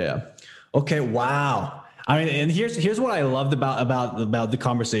 Okay. Wow. And here's what I loved about the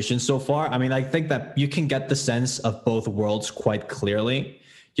conversation so far. I think that you can get the sense of both worlds quite clearly.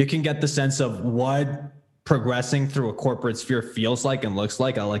 You can get the sense of what progressing through a corporate sphere feels like and looks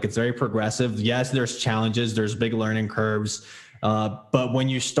like. Like it's very progressive. Yes, there's challenges, there's big learning curves. But when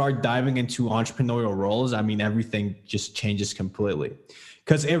you start diving into entrepreneurial roles, I mean, everything just changes completely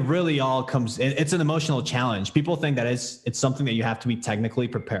because it really all comes, it's an emotional challenge. People think that it's something that you have to be technically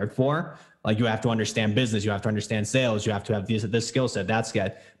prepared for. Like you have to understand business, you have to understand sales, you have to have this skill set, that skill.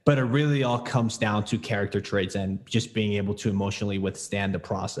 But it really all comes down to character traits and just being able to emotionally withstand the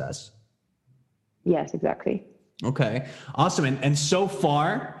process. Yes, exactly. Okay, awesome. And so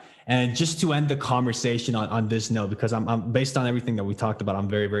far, and just to end the conversation on this note, because I'm based on everything that we talked about, I'm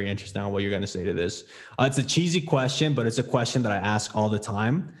very, very interested in what you're going to say to this. It's a cheesy question, but it's a question that I ask all the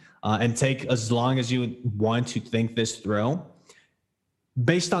time, and take as long as you want to think this through.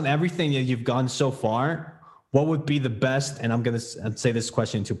 Based on everything that you've gone so far, what would be the best, and I'm going to say this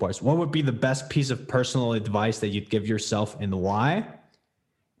question in two parts. What would be the best piece of personal advice that you'd give yourself and why?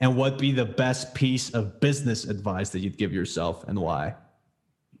 And what would be the best piece of business advice that you'd give yourself and why?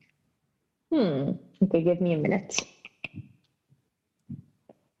 Okay, give me a minute.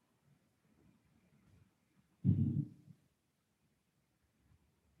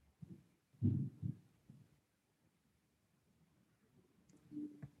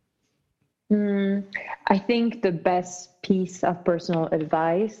 I think the best piece of personal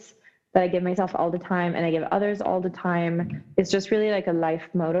advice that I give myself all the time and I give others all the time is just really like a life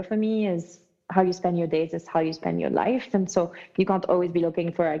motto for me is how you spend your days is how you spend your life. And so you can't always be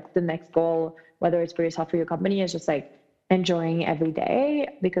looking for like the next goal, whether it's for yourself or your company. It's just like enjoying every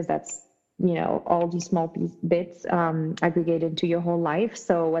day because that's, you know, all these small bits aggregate into your whole life.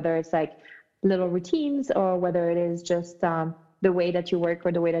 So whether it's like little routines or whether it is just the way that you work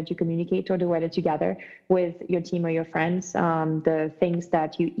or the way that you communicate or the way that you gather with your team or your friends, the things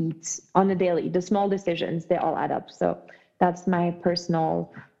that you eat on a daily, the small decisions, they all add up. So that's my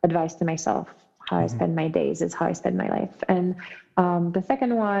personal advice to myself. How I spend my days is how I spend my life. And the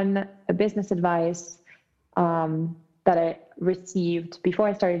second one, a business advice that I received before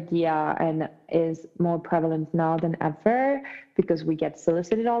I started Ghia and is more prevalent now than ever because we get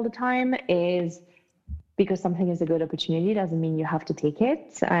solicited all the time is because something is a good opportunity doesn't mean you have to take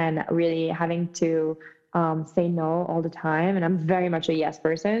it, and really having to say no all the time. And I'm very much a yes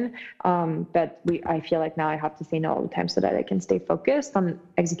person, but I feel like now I have to say no all the time so that I can stay focused on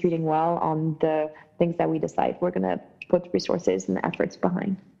executing well on the things that we decide we're going to put resources and efforts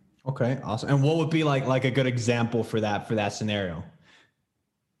behind. Okay, awesome. And what would be like a good example for that scenario?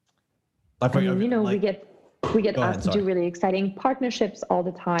 Like, I mean, you know, we get asked to do really exciting partnerships all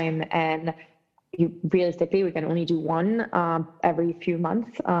the time, and realistically, we can only do one every few months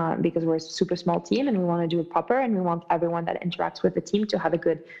because we're a super small team and we want to do it proper, and we want everyone that interacts with the team to have a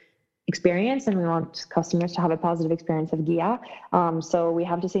good experience, and we want customers to have a positive experience of Ghia. So we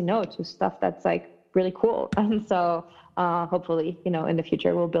have to say no to stuff that's like really cool. And so hopefully, you know, in the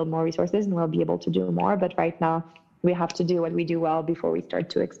future, we'll build more resources and we'll be able to do more. But right now, we have to do what we do well before we start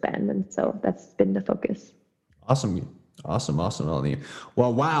to expand. And so that's been the focus. Awesome, Melanie.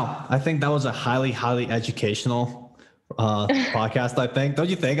 Well, wow. I think that was a highly educational podcast, I think. Don't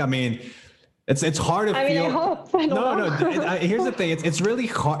you think? I mean, it's hard to feel. I hope. No. Here's the thing. It's really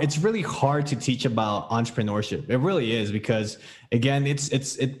hard. It's really hard to teach about entrepreneurship. It really is because, again,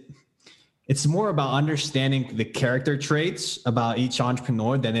 it's more about understanding the character traits about each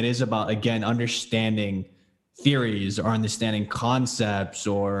entrepreneur than it is about, again, understanding theories or understanding concepts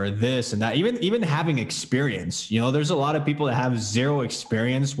or this and that, even having experience. You know, there's a lot of people that have zero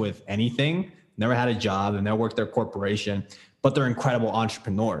experience with anything, never had a job, and never worked their corporation, but they're incredible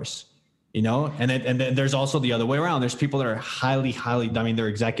entrepreneurs, you know. And then there's also the other way around. There's people that are highly, I mean, they're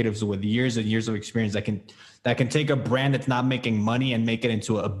executives with years and years of experience that can take a brand that's not making money and make it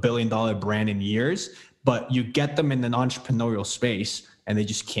into $1 billion brand in years, but you get them in an entrepreneurial space and they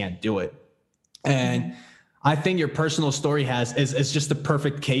just can't do it. And I think your personal story is just the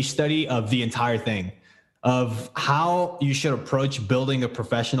perfect case study of the entire thing, of how you should approach building a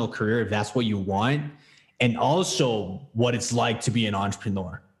professional career if that's what you want, and also what it's like to be an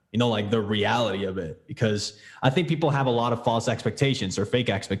entrepreneur, you know, like the reality of it. Because I think people have a lot of false expectations or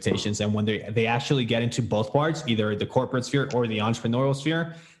fake expectations. And when they actually get into both parts, either the corporate sphere or the entrepreneurial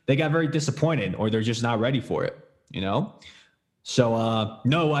sphere, they got very disappointed or they're just not ready for it, you know? So,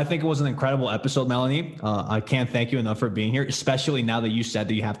 no, I think it was an incredible episode, Melanie. I can't thank you enough for being here, especially now that you said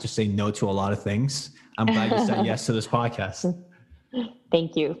that you have to say no to a lot of things. I'm glad you said yes to this podcast.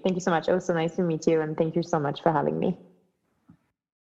 Thank you. Thank you so much. It was so nice to meet you. And thank you so much for having me.